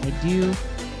I do?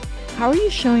 How are you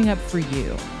showing up for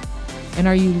you? And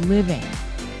are you living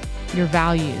your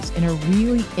values in a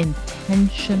really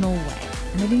intentional way?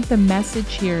 And I think the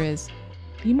message here is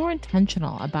be more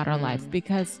intentional about our life,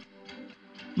 because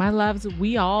my loves,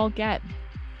 we all get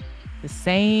the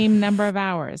same number of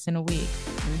hours in a week.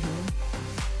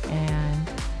 And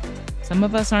some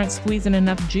of us aren't squeezing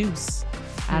enough juice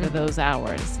out of those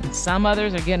hours. And some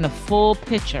others are getting a full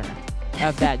pitcher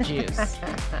of that juice.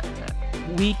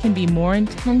 We can be more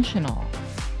intentional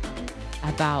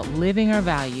about living our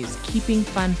values, keeping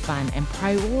fun, and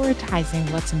prioritizing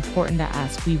what's important to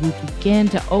us. We will begin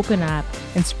to open up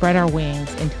and spread our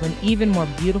wings into an even more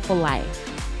beautiful life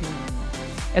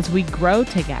as we grow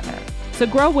together. So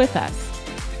grow with us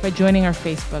by joining our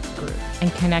Facebook group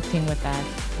and connecting with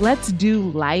us. Let's do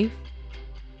life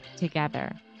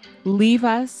together. Leave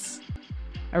us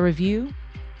a review.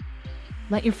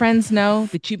 Let your friends know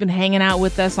that you've been hanging out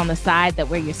with us on the side, that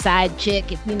we're your side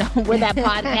chick. If you know where that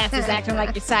podcast is acting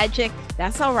like your side chick,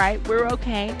 that's all right. We're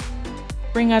okay.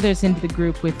 Bring others into the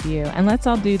group with you, and let's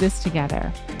all do this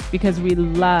together, because we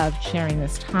love sharing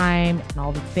this time and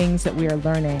all the things that we are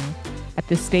learning at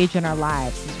this stage in our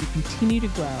lives as we continue to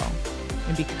grow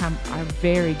and become our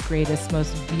very greatest,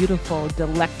 most beautiful,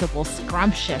 delectable,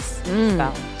 scrumptious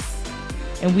selves.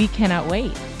 And we cannot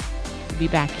wait to be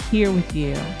back here with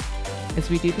you as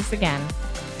we do this again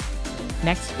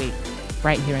next week,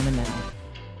 right here in the middle.